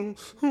 and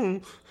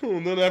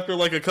then after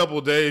like a couple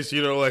of days,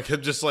 like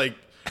just like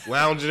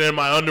lounging in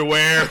my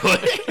underwear,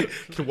 like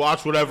can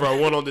watch whatever I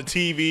want on the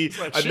TV.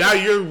 Like, now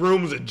your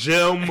room's a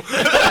gym.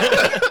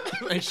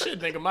 Like, shit,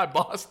 nigga, my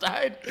boss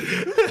died.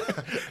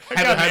 I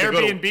got an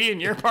Airbnb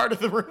in your part of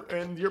the room,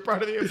 and your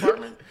part of the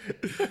apartment.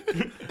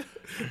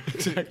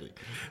 Exactly.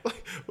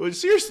 Well,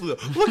 seriously, though,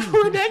 look,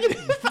 we're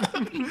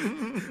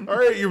negative. All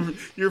right,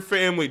 your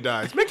family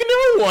dies. Make a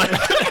new one.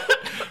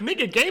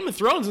 Nigga, Game of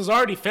Thrones is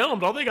already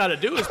filmed. All they got to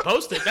do is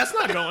post it. That's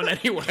not going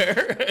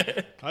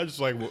anywhere. I was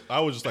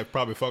just like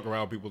probably fuck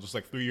around with people. Just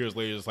like 3 years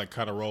later, just like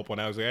kind of roll up when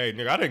I was like, hey,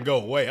 nigga, I didn't go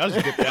away. I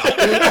just dipped out.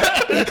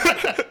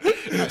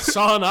 I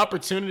saw an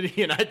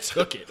opportunity and I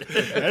took it.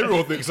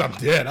 Everyone thinks I'm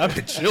dead. I've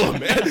been chilling,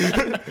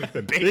 man.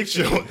 Big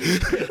chilling.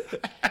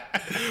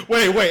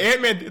 Wait,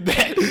 Ant-Man did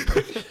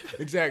that.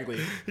 Exactly.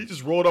 He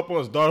just rolled up on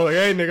his daughter like,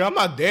 hey, nigga, I'm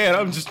not dead.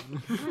 I was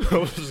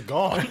just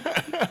gone.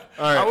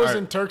 I was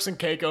in Turks and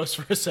Caicos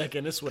for a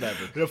second. It's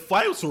whatever. The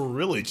flights were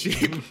really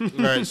cheap.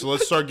 All right, so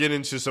let's start getting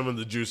into some of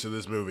the juice of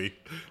this movie.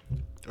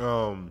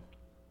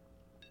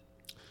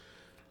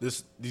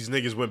 These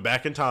niggas went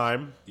back in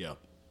time. Yeah.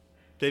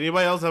 Did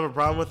anybody else have a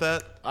problem with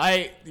that?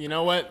 You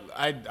know what?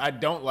 I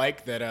don't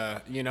like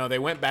that, they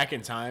went back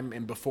in time,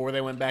 and before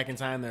they went back in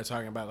time, they're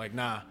talking about, like,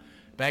 nah,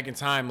 back in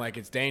time, like,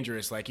 it's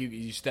dangerous. Like,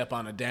 you step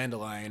on a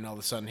dandelion, and all of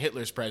a sudden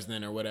Hitler's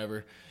president or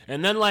whatever.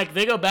 And then, like,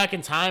 they go back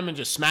in time and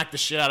just smack the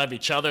shit out of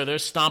each other. They're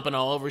stomping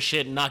all over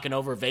shit and knocking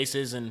over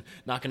vases and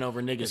knocking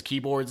over niggas'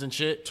 keyboards and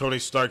shit. Tony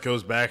Stark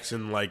goes back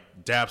and, like,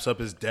 daps up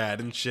his dad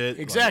and shit.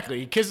 Exactly.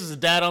 He kisses his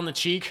dad on the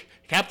cheek.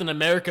 Captain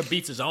America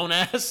beats his own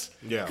ass.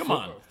 Yeah. Come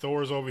on.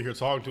 Thor's over here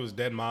talking to his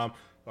dead mom.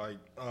 Like,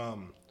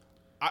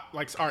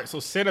 all right. So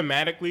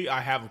cinematically,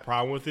 I have a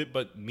problem with it,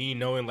 but me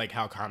knowing like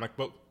how comic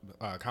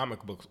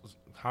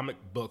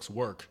books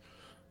work,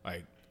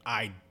 like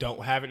I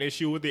don't have an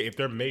issue with it. If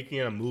they're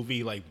making a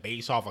movie like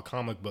based off a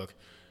comic book,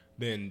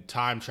 then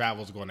time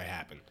travel is going to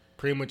happen.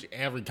 Pretty much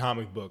every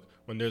comic book,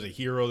 when there's a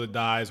hero that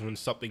dies, when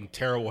something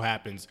terrible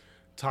happens,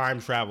 time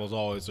travel is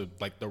always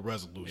like the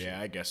resolution. Yeah,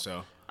 I guess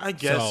so. I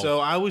guess so.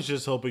 I was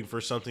just hoping for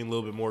something a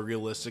little bit more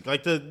realistic.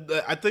 Like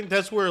I think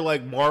that's where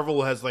like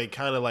Marvel has like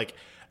kind of like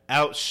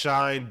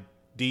outshined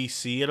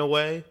DC in a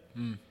way,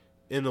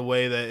 in the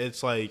way that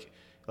it's like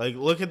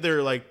look at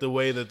their like the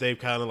way that they've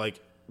kind of like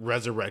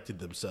resurrected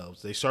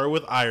themselves. They started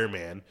with Iron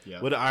Man.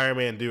 What did Iron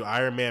Man do?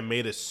 Iron Man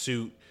made a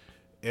suit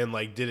and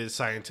like did it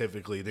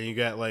scientifically. Then you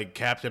got like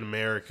Captain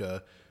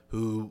America,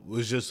 who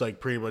was just like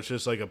pretty much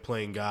just like a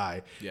plain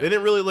guy. They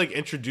didn't really like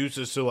introduce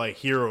us to like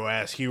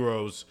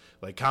heroes,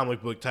 like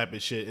comic book type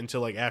of shit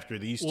until like after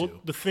these two.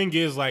 The thing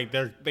is, like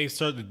they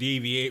started to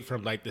deviate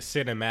from like the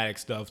cinematic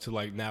stuff to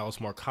like now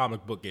it's more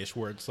comic bookish,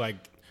 where it's like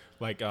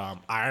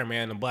Iron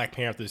Man and Black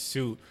Panther's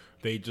suit.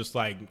 They just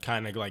like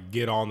kind of like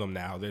get on them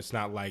now. It's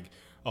not like,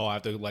 oh, I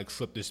have to like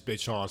slip this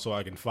bitch on so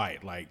I can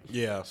fight. Like,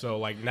 so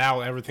like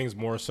now everything's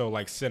more so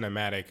like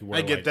cinematic. Where,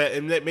 I get like, that,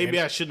 and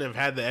maybe I shouldn't have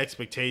had the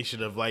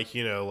expectation of like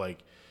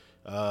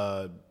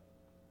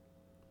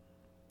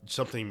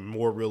something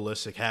more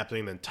realistic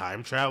happening than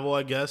time travel,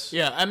 I guess.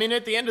 Yeah, I mean,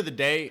 at the end of the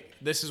day,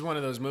 this is one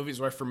of those movies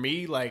where for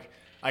me, like,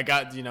 I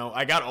got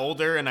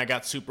older and I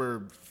got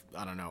super,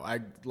 I don't know,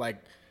 I like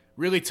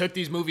really took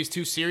these movies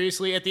too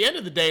seriously. At the end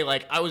of the day,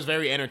 like, I was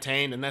very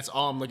entertained, and that's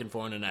all I'm looking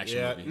for in an action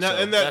movie. No, so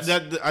and I think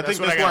that's what I that's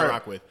gotta why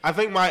rock with. I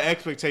think my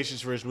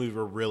expectations for this movie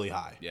were really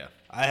high. Yeah.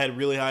 I had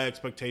really high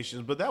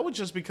expectations, but that was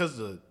just because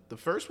the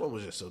first one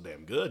was just so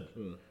damn good.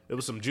 It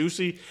was so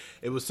juicy,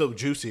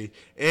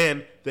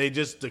 and the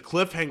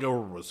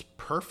cliffhanger was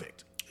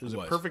perfect. It was a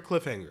perfect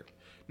cliffhanger.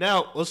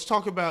 Now, let's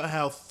talk about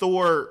how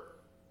Thor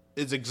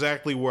is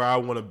exactly where I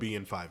want to be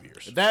in 5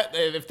 years.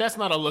 If that's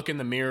not a look in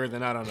the mirror,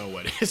 then I don't know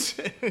what is.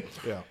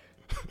 Yeah.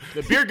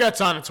 The beer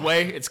gut's on its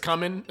way. It's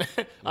coming.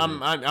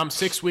 I'm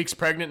 6 weeks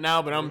pregnant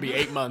now, but I'm gonna be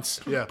 8 months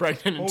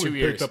pregnant in 2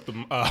 years. Picked up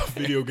the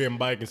video game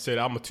bike and said,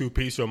 "I'm a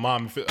 2-piece your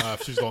mom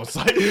if she's on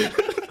site."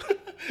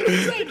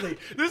 Exactly.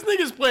 This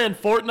nigga's playing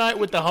Fortnite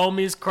with the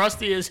homies,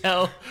 crusty as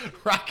hell,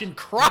 rocking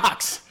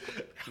Crocs.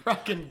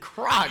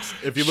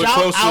 If you look Shout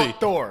closely, out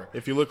Thor.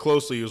 If you look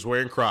closely, he was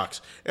wearing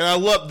Crocs, and I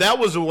love that.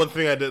 Was the one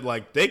thing I did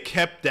like. They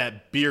kept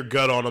that beer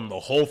gut on him the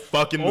whole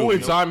fucking movie. Only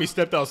time he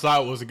stepped outside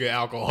was to get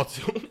alcohol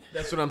too.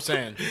 That's what I'm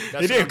saying.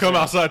 He didn't come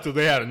outside till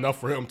they had enough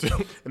for him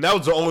too. And that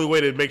was the only way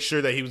to make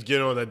sure that he was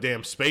getting on that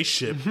damn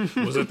spaceship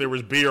was that there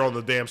was beer on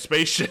the damn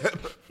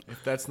spaceship.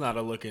 If that's not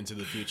a look into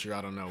the future,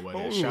 I don't know what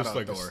is. It Shout was out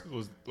like Thor.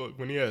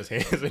 when he had his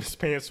hands in his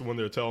pants when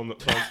they were telling him.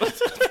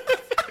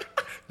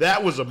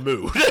 That was a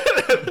mood.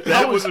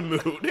 That was a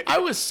mood. I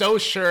was so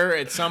sure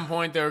at some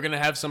point they were going to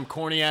have some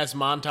corny ass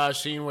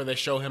montage scene where they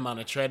show him on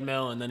a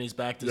treadmill and then he's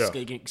back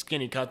to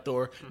skinny cut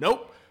Thor.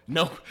 Nope.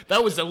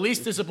 That was the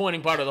least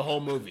disappointing part of the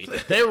whole movie.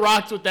 They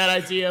rocked with that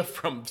idea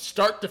from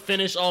start to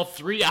finish, all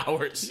 3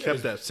 hours.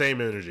 Kept that same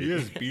energy. He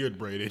had his beard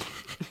braided.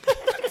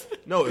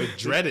 No, it was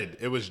dreaded.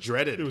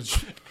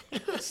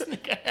 This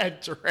nigga had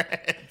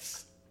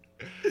dreads.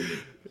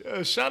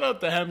 Yo, shout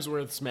out the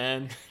Hemsworths,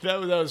 man. That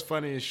was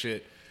funny as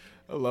shit.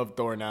 I love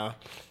Thor now.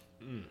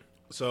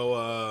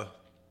 So,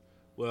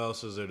 what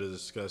else is there to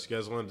discuss? You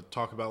guys wanted to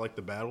talk about like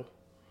the battle?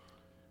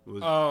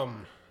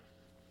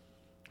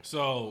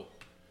 So,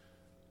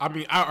 I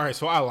mean, all right.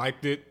 So I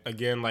liked it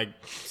again. Like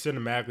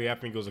cinematically, I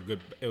think it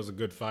was a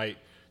good fight.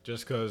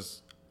 Just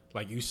because,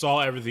 like, you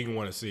saw everything you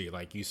want to see.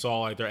 Like, you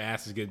saw like their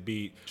asses get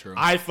beat. True.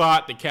 I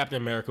thought that Captain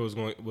America was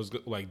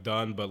like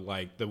done, but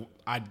like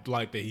I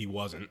liked that he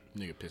wasn't.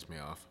 Nigga pissed me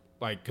off.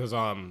 Like, because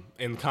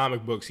in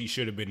comic books, he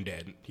should have been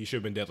dead. He should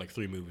have been dead like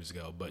 3 movies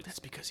ago. But That's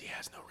because he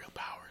has no real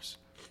powers.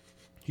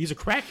 he's a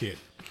crackhead.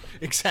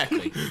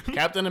 Exactly.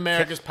 Captain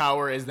America's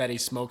power is that he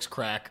smokes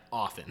crack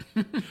often.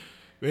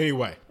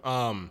 Anyway,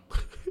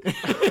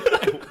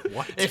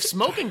 If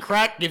smoking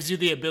crack gives you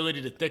the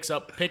ability to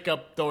pick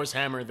up Thor's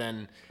hammer,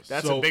 then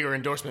that's a bigger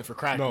endorsement for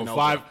crack. No,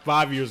 than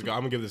five years ago, I'm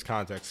gonna give this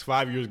context.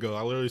 5 years ago,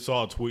 I literally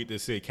saw a tweet that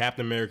said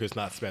Captain America is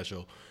not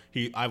special.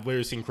 I've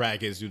literally seen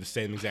crackheads do the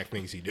same exact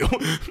things he do.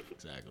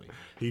 Exactly.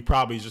 He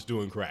probably is just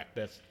doing crack.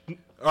 That's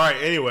All right.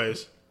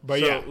 Anyways,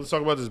 yeah, let's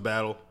talk about this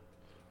battle.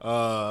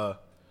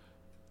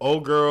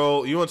 Old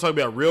girl, you want to talk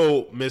about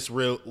real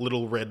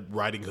Little Red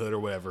Riding Hood or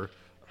whatever?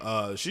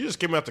 She just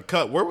came out to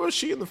cut. Where was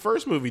she in the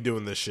first movie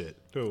doing this shit?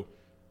 who?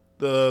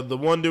 The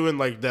one doing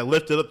like that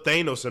lifted up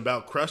Thanos and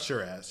about crushed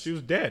her ass. She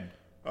was dead.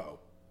 Oh,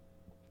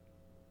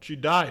 She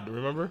died.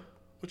 Remember?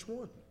 which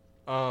one?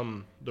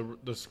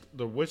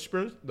 The witch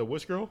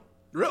girl.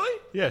 Really?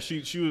 Yeah,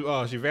 she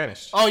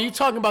vanished. Oh, you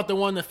talking about the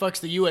one that fucks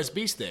the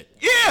USB stick?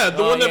 Yeah,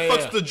 the one that yeah,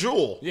 fucks yeah. the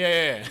jewel.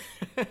 Yeah.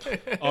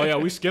 Oh yeah,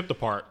 we skipped the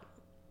part.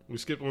 We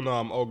skipped when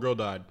old girl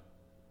died.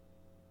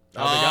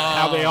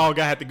 How they all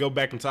had to go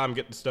back in time and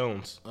get the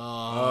stones.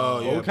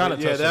 Oh, yeah, we kinda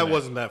touched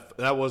on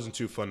that wasn't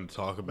too fun to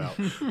talk about.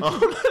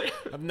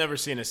 I've never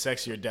seen a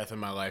sexier death in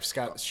my life.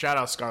 Shout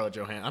out Scarlett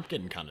Johansson. I'm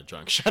getting kind of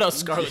drunk. Shout out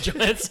Scarlett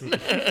Johansson.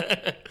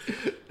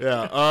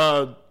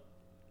 Yeah.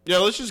 Yeah.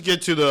 Let's just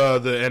get to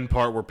the end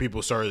part where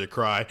people started to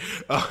cry.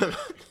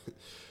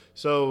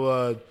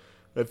 So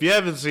if you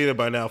haven't seen it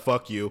by now,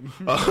 fuck you.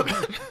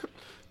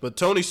 But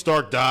Tony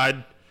Stark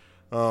died.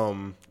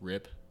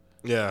 Rip.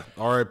 Yeah.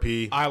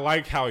 R.I.P. I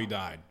liked how he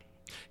died.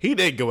 He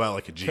did go out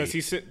like a G. Because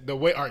he said the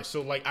way. All right,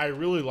 so like I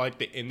really liked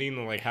the ending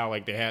and like how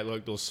like they had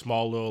like those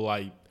small little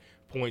like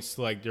points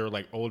to like their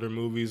like older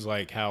movies,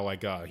 like how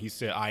like he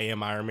said I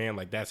am Iron Man,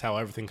 like that's how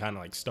everything kind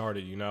of like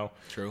started, you know.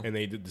 True. And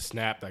they did the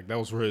snap, like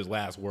those were his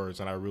last words,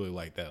 and I really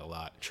liked that a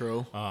lot.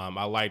 True.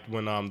 I liked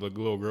when the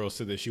little girl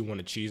said that she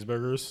wanted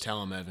cheeseburgers.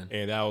 Tell him, Evan.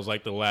 And that was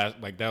like the last,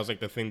 like that was like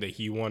the thing that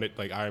he wanted,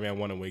 like Iron Man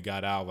wanted when he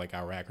got out of like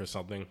Iraq or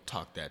something.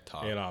 Talk that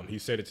talk. And he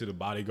said it to the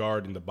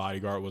bodyguard, and the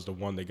bodyguard was the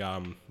one that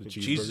got him the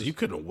cheeseburgers. Jesus, you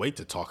couldn't wait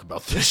to talk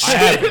about this I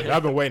shit. haven't.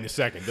 I've been waiting a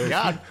second.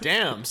 God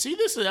damn. See,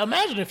 this is.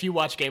 Imagine if you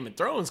watch Game of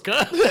Thrones, cuz.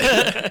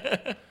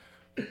 I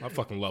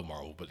fucking love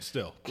Marvel, but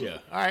still. Yeah.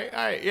 All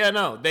right. Yeah.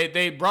 No.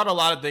 They brought a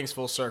lot of things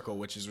full circle,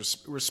 which is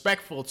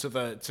respectful to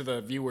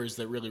the viewers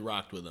that really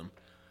rocked with them.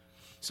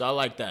 So I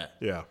like that.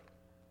 Yeah.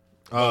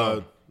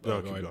 go Keep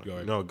ahead.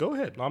 going. No, go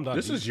ahead. No, I'm done.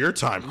 This is your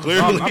time, No,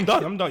 clearly.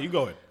 I'm done. You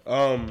go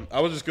ahead.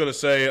 I was just gonna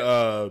say,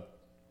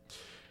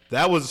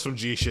 that was some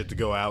G shit to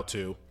go out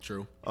to.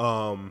 True.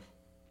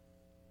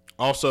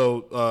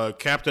 Also,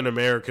 Captain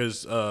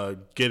America's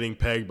getting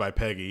pegged by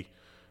Peggy.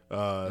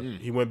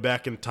 He went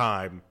back in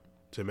time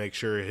to make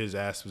sure his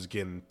ass was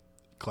getting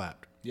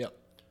clapped. Yep.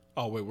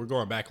 Oh wait, we're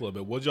going back a little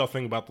bit. What did y'all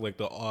think about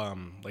the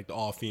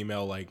all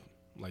female like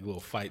little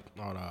fight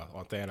on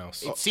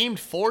Thanos? It seemed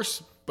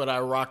forced, but I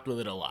rocked with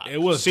it a lot.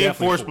 It was Seemed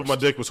definitely forced, but my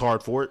dick was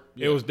hard for it.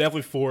 It was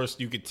definitely forced.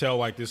 You could tell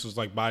like this was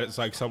like it's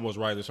like someone was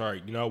writing this. All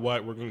right, you know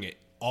what? We're gonna get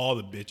all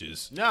the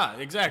bitches. Yeah,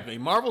 exactly.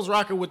 Marvel's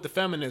rocking with the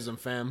feminism,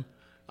 fam.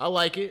 I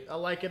like it. I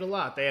like it a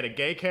lot. They had a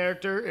gay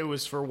character. It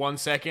was for 1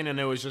 second, and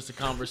it was just a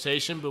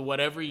conversation, but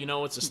whatever, you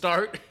know, it's a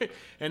start.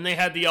 And they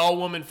had the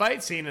all-woman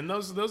fight scene, and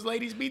those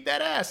ladies beat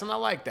that ass, and I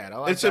like that.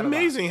 It's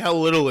amazing how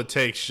little it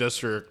takes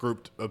just for a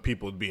group of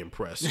people to be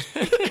impressed.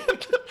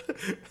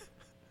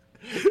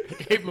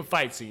 Gave him a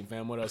fight scene,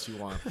 fam. What else you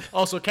want?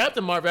 Also,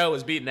 Captain Marvel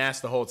was beating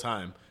ass the whole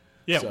time.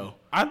 Yeah, So.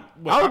 I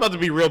was about to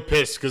be real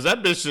pissed because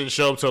that bitch didn't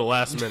show up till the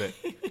last minute.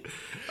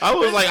 I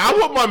was like, I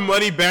want my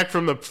money back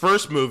from the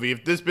first movie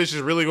if this bitch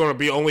is really going to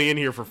be only in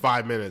here for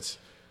 5 minutes.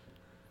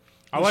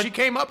 When she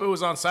came up, it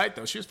was on site,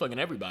 though. She was fucking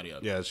everybody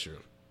up. Yeah, that's true.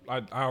 I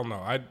don't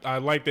know. I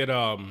like that.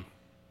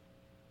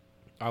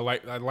 I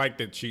like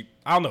that she.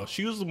 I don't know.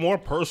 She was more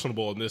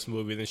personable in this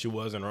movie than she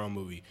was in her own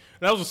movie.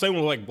 And that was the same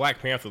with like Black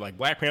Panther. Like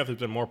Black Panther's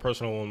been more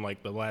personal in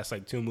like the last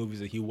like 2 movies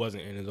that he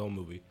wasn't in his own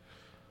movie.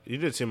 He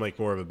did seem like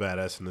more of a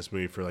badass in this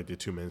movie for like the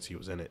 2 minutes he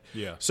was in it.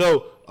 Yeah.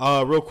 So,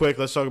 real quick,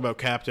 let's talk about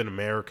Captain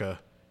America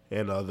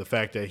and the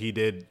fact that he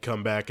did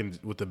come back and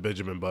with the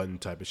Benjamin Button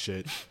type of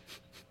shit.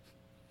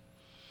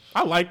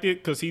 I liked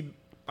it because I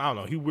don't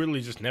know, he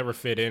weirdly just never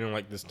fit in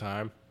like this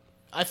time.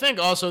 I think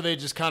also they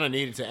just kind of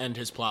needed to end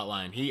his plot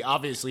line. He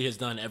obviously has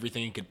done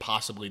everything he could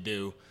possibly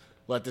do.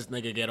 Let this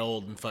nigga get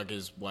old and fuck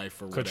his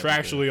wife or whatever.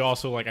 Contractually,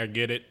 also, like, I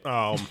get it.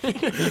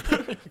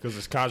 Because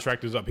his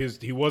contract is up.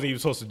 He wasn't even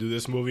supposed to do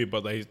this movie,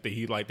 but they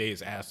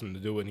just asked him to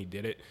do it, and he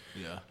did it.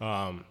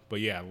 Yeah.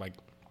 But yeah, like,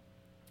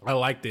 I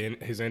liked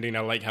his ending.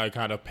 I like how he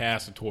kind of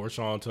passed the torch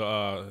on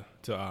to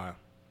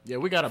Yeah,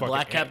 we got a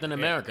black Captain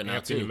America now,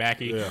 Anthony too.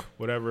 Mackie,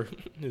 whatever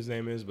his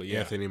name is. But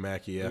yeah, Anthony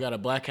Mackie, yeah. We got a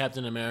black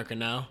Captain America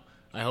now.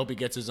 I hope he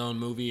gets his own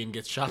movie and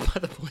gets shot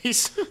by the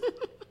police.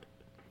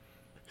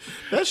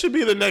 That should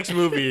be the next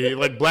movie.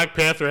 Like, Black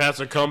Panther has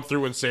to come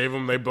through and save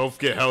him. They both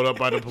get held up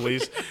by the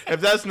police. If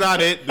that's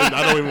not it, then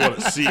I don't even want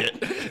to see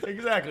it.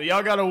 Exactly.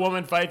 Y'all got a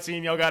woman fight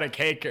scene. Y'all got a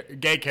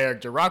gay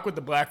character. Rock with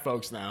the black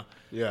folks now.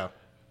 Yeah.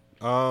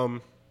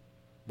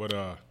 what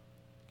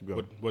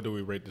do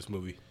we rate this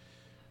movie?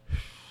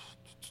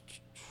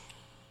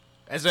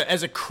 As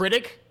a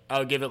critic, I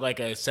would give it like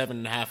a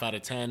 7.5 out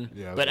of 10.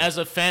 Yeah, but as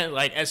a fan,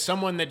 like as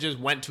someone that just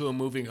went to a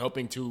movie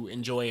hoping to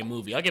enjoy a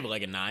movie, I'll give it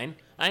like a 9.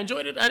 I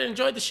enjoyed it. I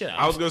enjoyed the shit out of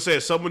it. I was gonna say,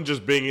 as someone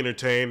just being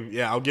entertained,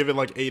 yeah, I'll give it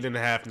like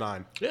 8.5,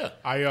 9. Yeah.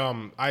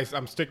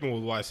 I'm sticking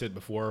with what I said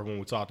before when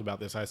we talked about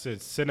this. I said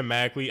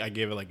cinematically, I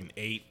gave it like an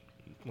 8,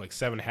 like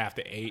 7.5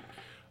 to 8.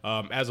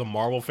 As a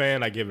Marvel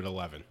fan, I give it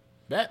 11.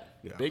 Bet.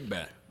 Yeah. Big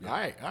bet. Yeah. All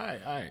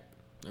right.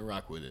 I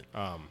rock with it.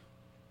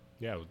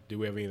 Yeah. Do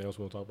we have anything else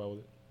we want to talk about with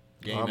it?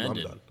 Game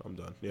ended. I'm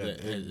done. Yeah, Yeah,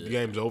 the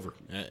game's over.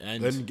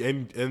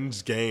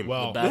 Ends game.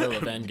 Well, The Battle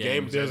of Endgame.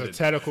 game's there's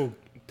ended.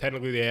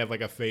 technically they have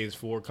like a phase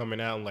 4 coming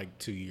out in like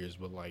 2 years,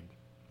 but like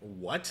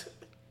What?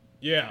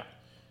 yeah.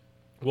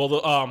 Well,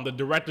 the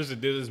directors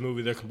that did this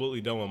movie, they're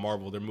completely done with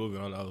Marvel. They're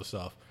moving on to other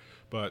stuff,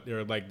 but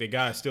they're like they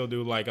gotta still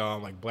do like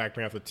Black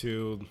Panther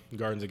 2,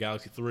 Guardians of the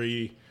Galaxy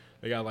 3.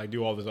 They gotta like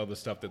do all this other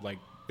stuff that like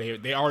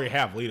they already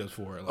have leaders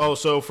for it. Like, Oh,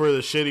 so for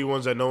the shitty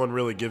ones that no one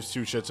really gives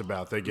 2 shits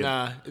about, they get.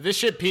 Nah,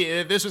 this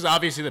was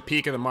obviously the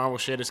peak of the Marvel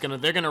shit.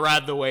 They're gonna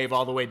ride the wave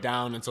all the way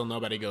down until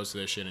nobody goes to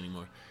their shit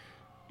anymore.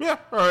 Yeah,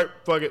 all right,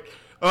 fuck it.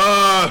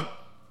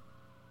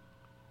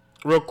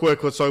 Real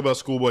quick, let's talk about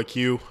Schoolboy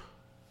Q. What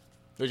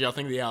did y'all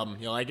think of the album?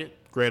 You like it?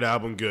 Great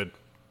album, good.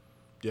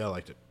 Yeah, I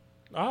liked it.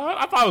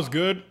 I thought it was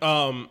good.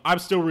 I'm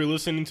still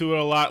re-listening to it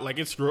a lot. Like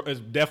it's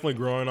definitely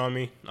growing on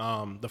me.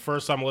 The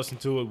first time I listened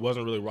to it,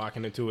 wasn't really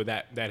rocking into it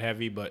that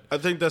heavy, but I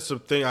think that's the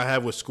thing I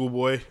have with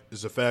Schoolboy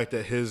is the fact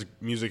that his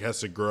music has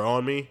to grow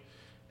on me,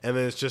 and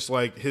then it's just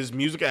like his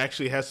music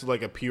actually has to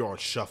like appear on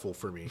shuffle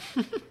for me.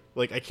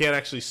 Like I can't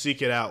actually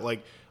seek it out.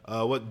 Like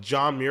what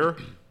John Muir?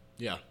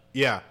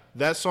 Yeah,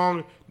 that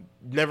song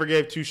never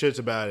gave two shits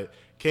about it.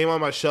 Came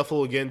on my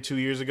shuffle again 2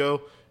 years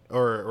ago,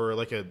 or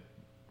like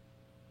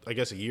I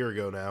guess a year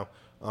ago now.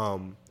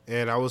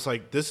 And I was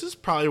like, this is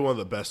probably one of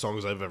the best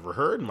songs I've ever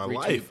heard in my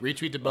life.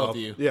 Retweet to both of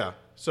you. Yeah.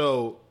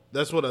 So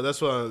that's what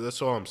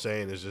I'm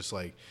saying is just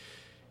like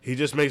he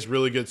just makes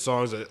really good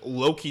songs that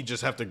low-key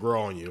just have to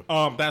grow on you.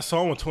 That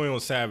song with 21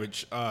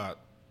 Savage, I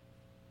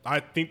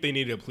think they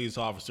needed a police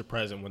officer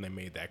present when they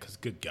made that because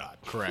good God.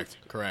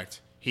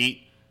 Correct.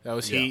 Heat. That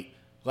was Heat.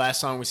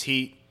 Last song was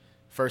Heat.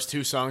 First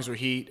two songs were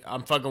Heat.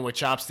 I'm fucking with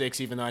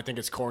Chopsticks, even though I think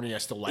it's corny. I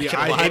still like it a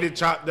lot. I hated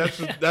That's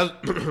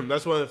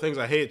that's one of the things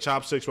I hated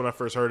Chopsticks when I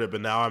first heard it,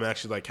 but now I'm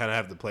actually like kind of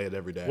have to play it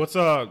every day. What's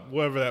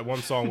whatever that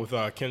one song with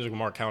Kendrick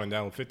Lamar counting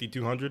down with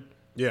 5200?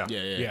 Yeah,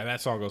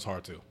 that song goes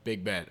hard too.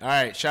 Big bet. All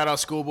right, shout out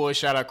Schoolboy,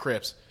 shout out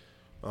Crips.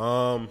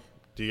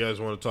 Do you guys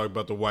want to talk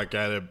about the white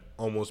guy that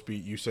almost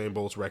beat Usain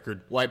Bolt's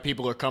record? White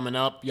people are coming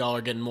up. Y'all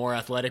are getting more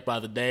athletic by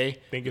the day.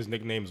 I think his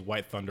nickname is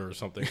White Thunder or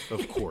something.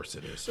 Of course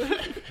it is.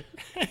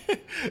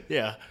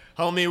 Yeah.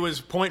 Homie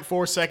was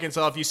 0.4 seconds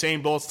off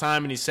Usain Bolt's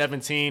time, and he's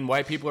 17.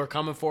 White people are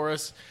coming for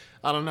us.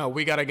 I don't know.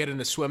 We got to get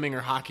into swimming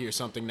or hockey or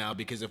something now,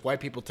 because if white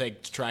people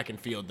take track and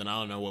field, then I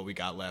don't know what we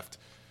got left.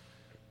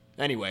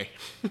 Anyway.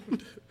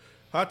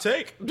 Hot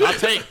take.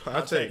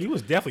 He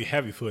was definitely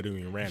heavy-footed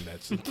when he ran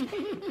that.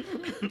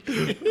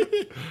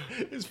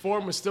 His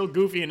form was still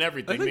goofy and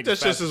everything. I think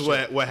that's just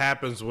what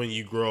happens when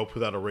you grow up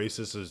without a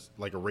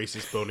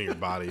racist bone in your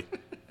body.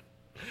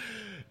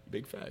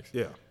 Big facts.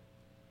 Yeah.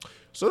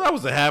 So that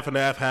was the half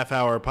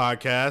hour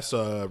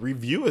podcast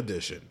review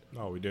edition.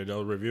 Oh, we did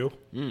another review?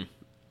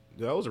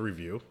 That was a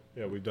review.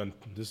 Yeah,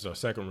 this is our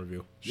second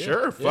review. Yeah.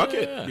 Sure, fuck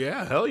it.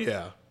 Yeah, hell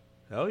yeah.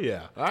 Hell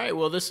yeah. All right,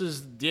 well, this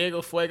is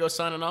Diego Fuego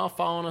signing off.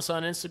 Following us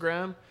on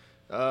Instagram.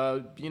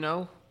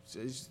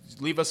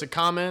 Leave us a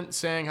comment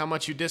saying how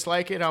much you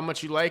dislike it, how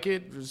much you like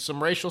it,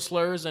 some racial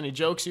slurs, any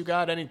jokes you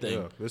got,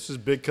 anything. Yeah. This is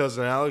Big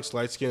Cousin Alex.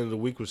 Light Skin of the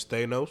Week was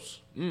Thanos.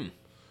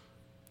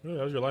 Yeah,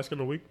 that was your light skin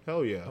of the week?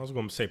 Hell yeah. I was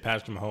going to say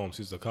Patrick Mahomes.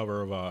 He's the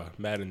cover of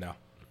Madden now.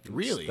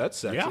 Really? That's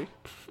sexy. Yeah.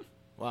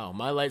 Wow,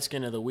 my light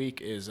skin of the week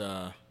is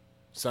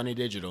Sunny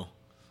Digital.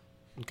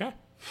 Okay.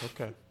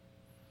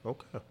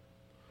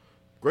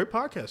 Great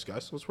podcast,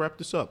 guys. Let's wrap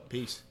this up.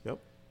 Peace. Yep.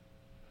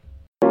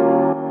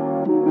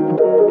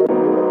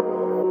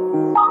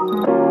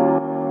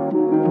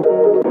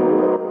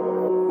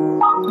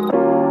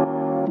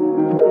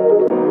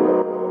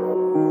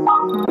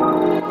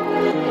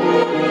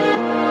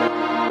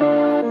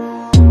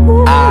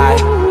 I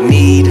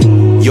need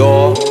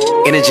your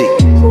energy.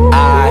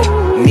 I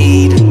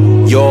need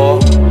your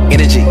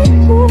energy.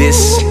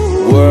 This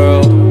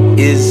world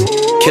is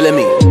killing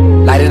me.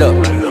 Light it up.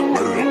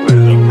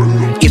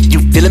 If you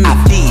feeling me,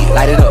 feel,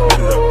 light it up.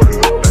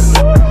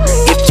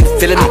 If you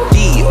feeling me,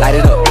 feel, light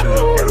it up.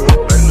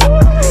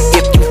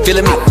 If you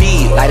feeling me,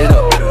 feel, light it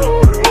up.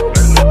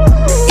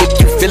 If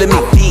you feeling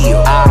me,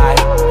 feel. I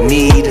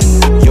need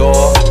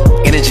your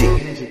energy.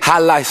 High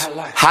life,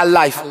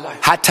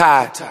 high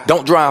tide,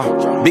 don't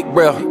drown. Big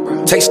breath,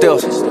 take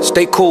steps,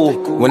 stay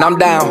cool when I'm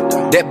down.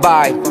 That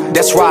vibe,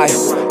 that's right,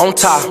 on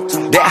top,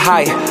 that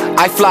high.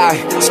 I fly,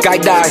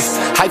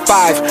 skydive, high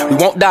five, we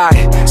won't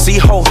die. See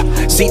hope,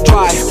 see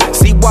drive,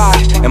 see why.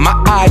 And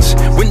my eyes,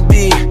 win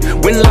big,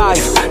 win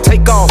life.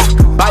 Take off,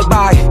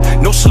 bye-bye,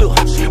 no slip.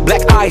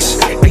 Black ice,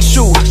 they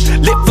shoot,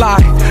 lit fly.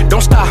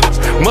 Don't stop,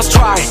 must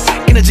try.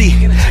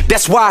 Energy,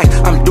 that's why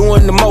I'm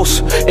doing the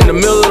most. In the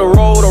middle of the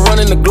road, I'm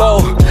running the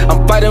globe.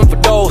 I'm fighting for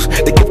those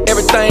that give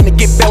everything to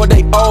get back what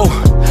they owe.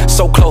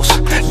 So close,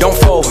 don't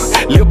fold.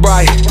 Live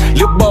bright,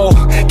 live bold.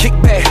 Kick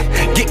back,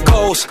 get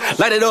goals.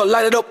 Light it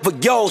up for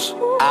yours.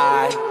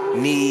 I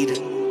need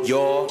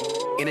your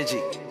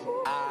energy.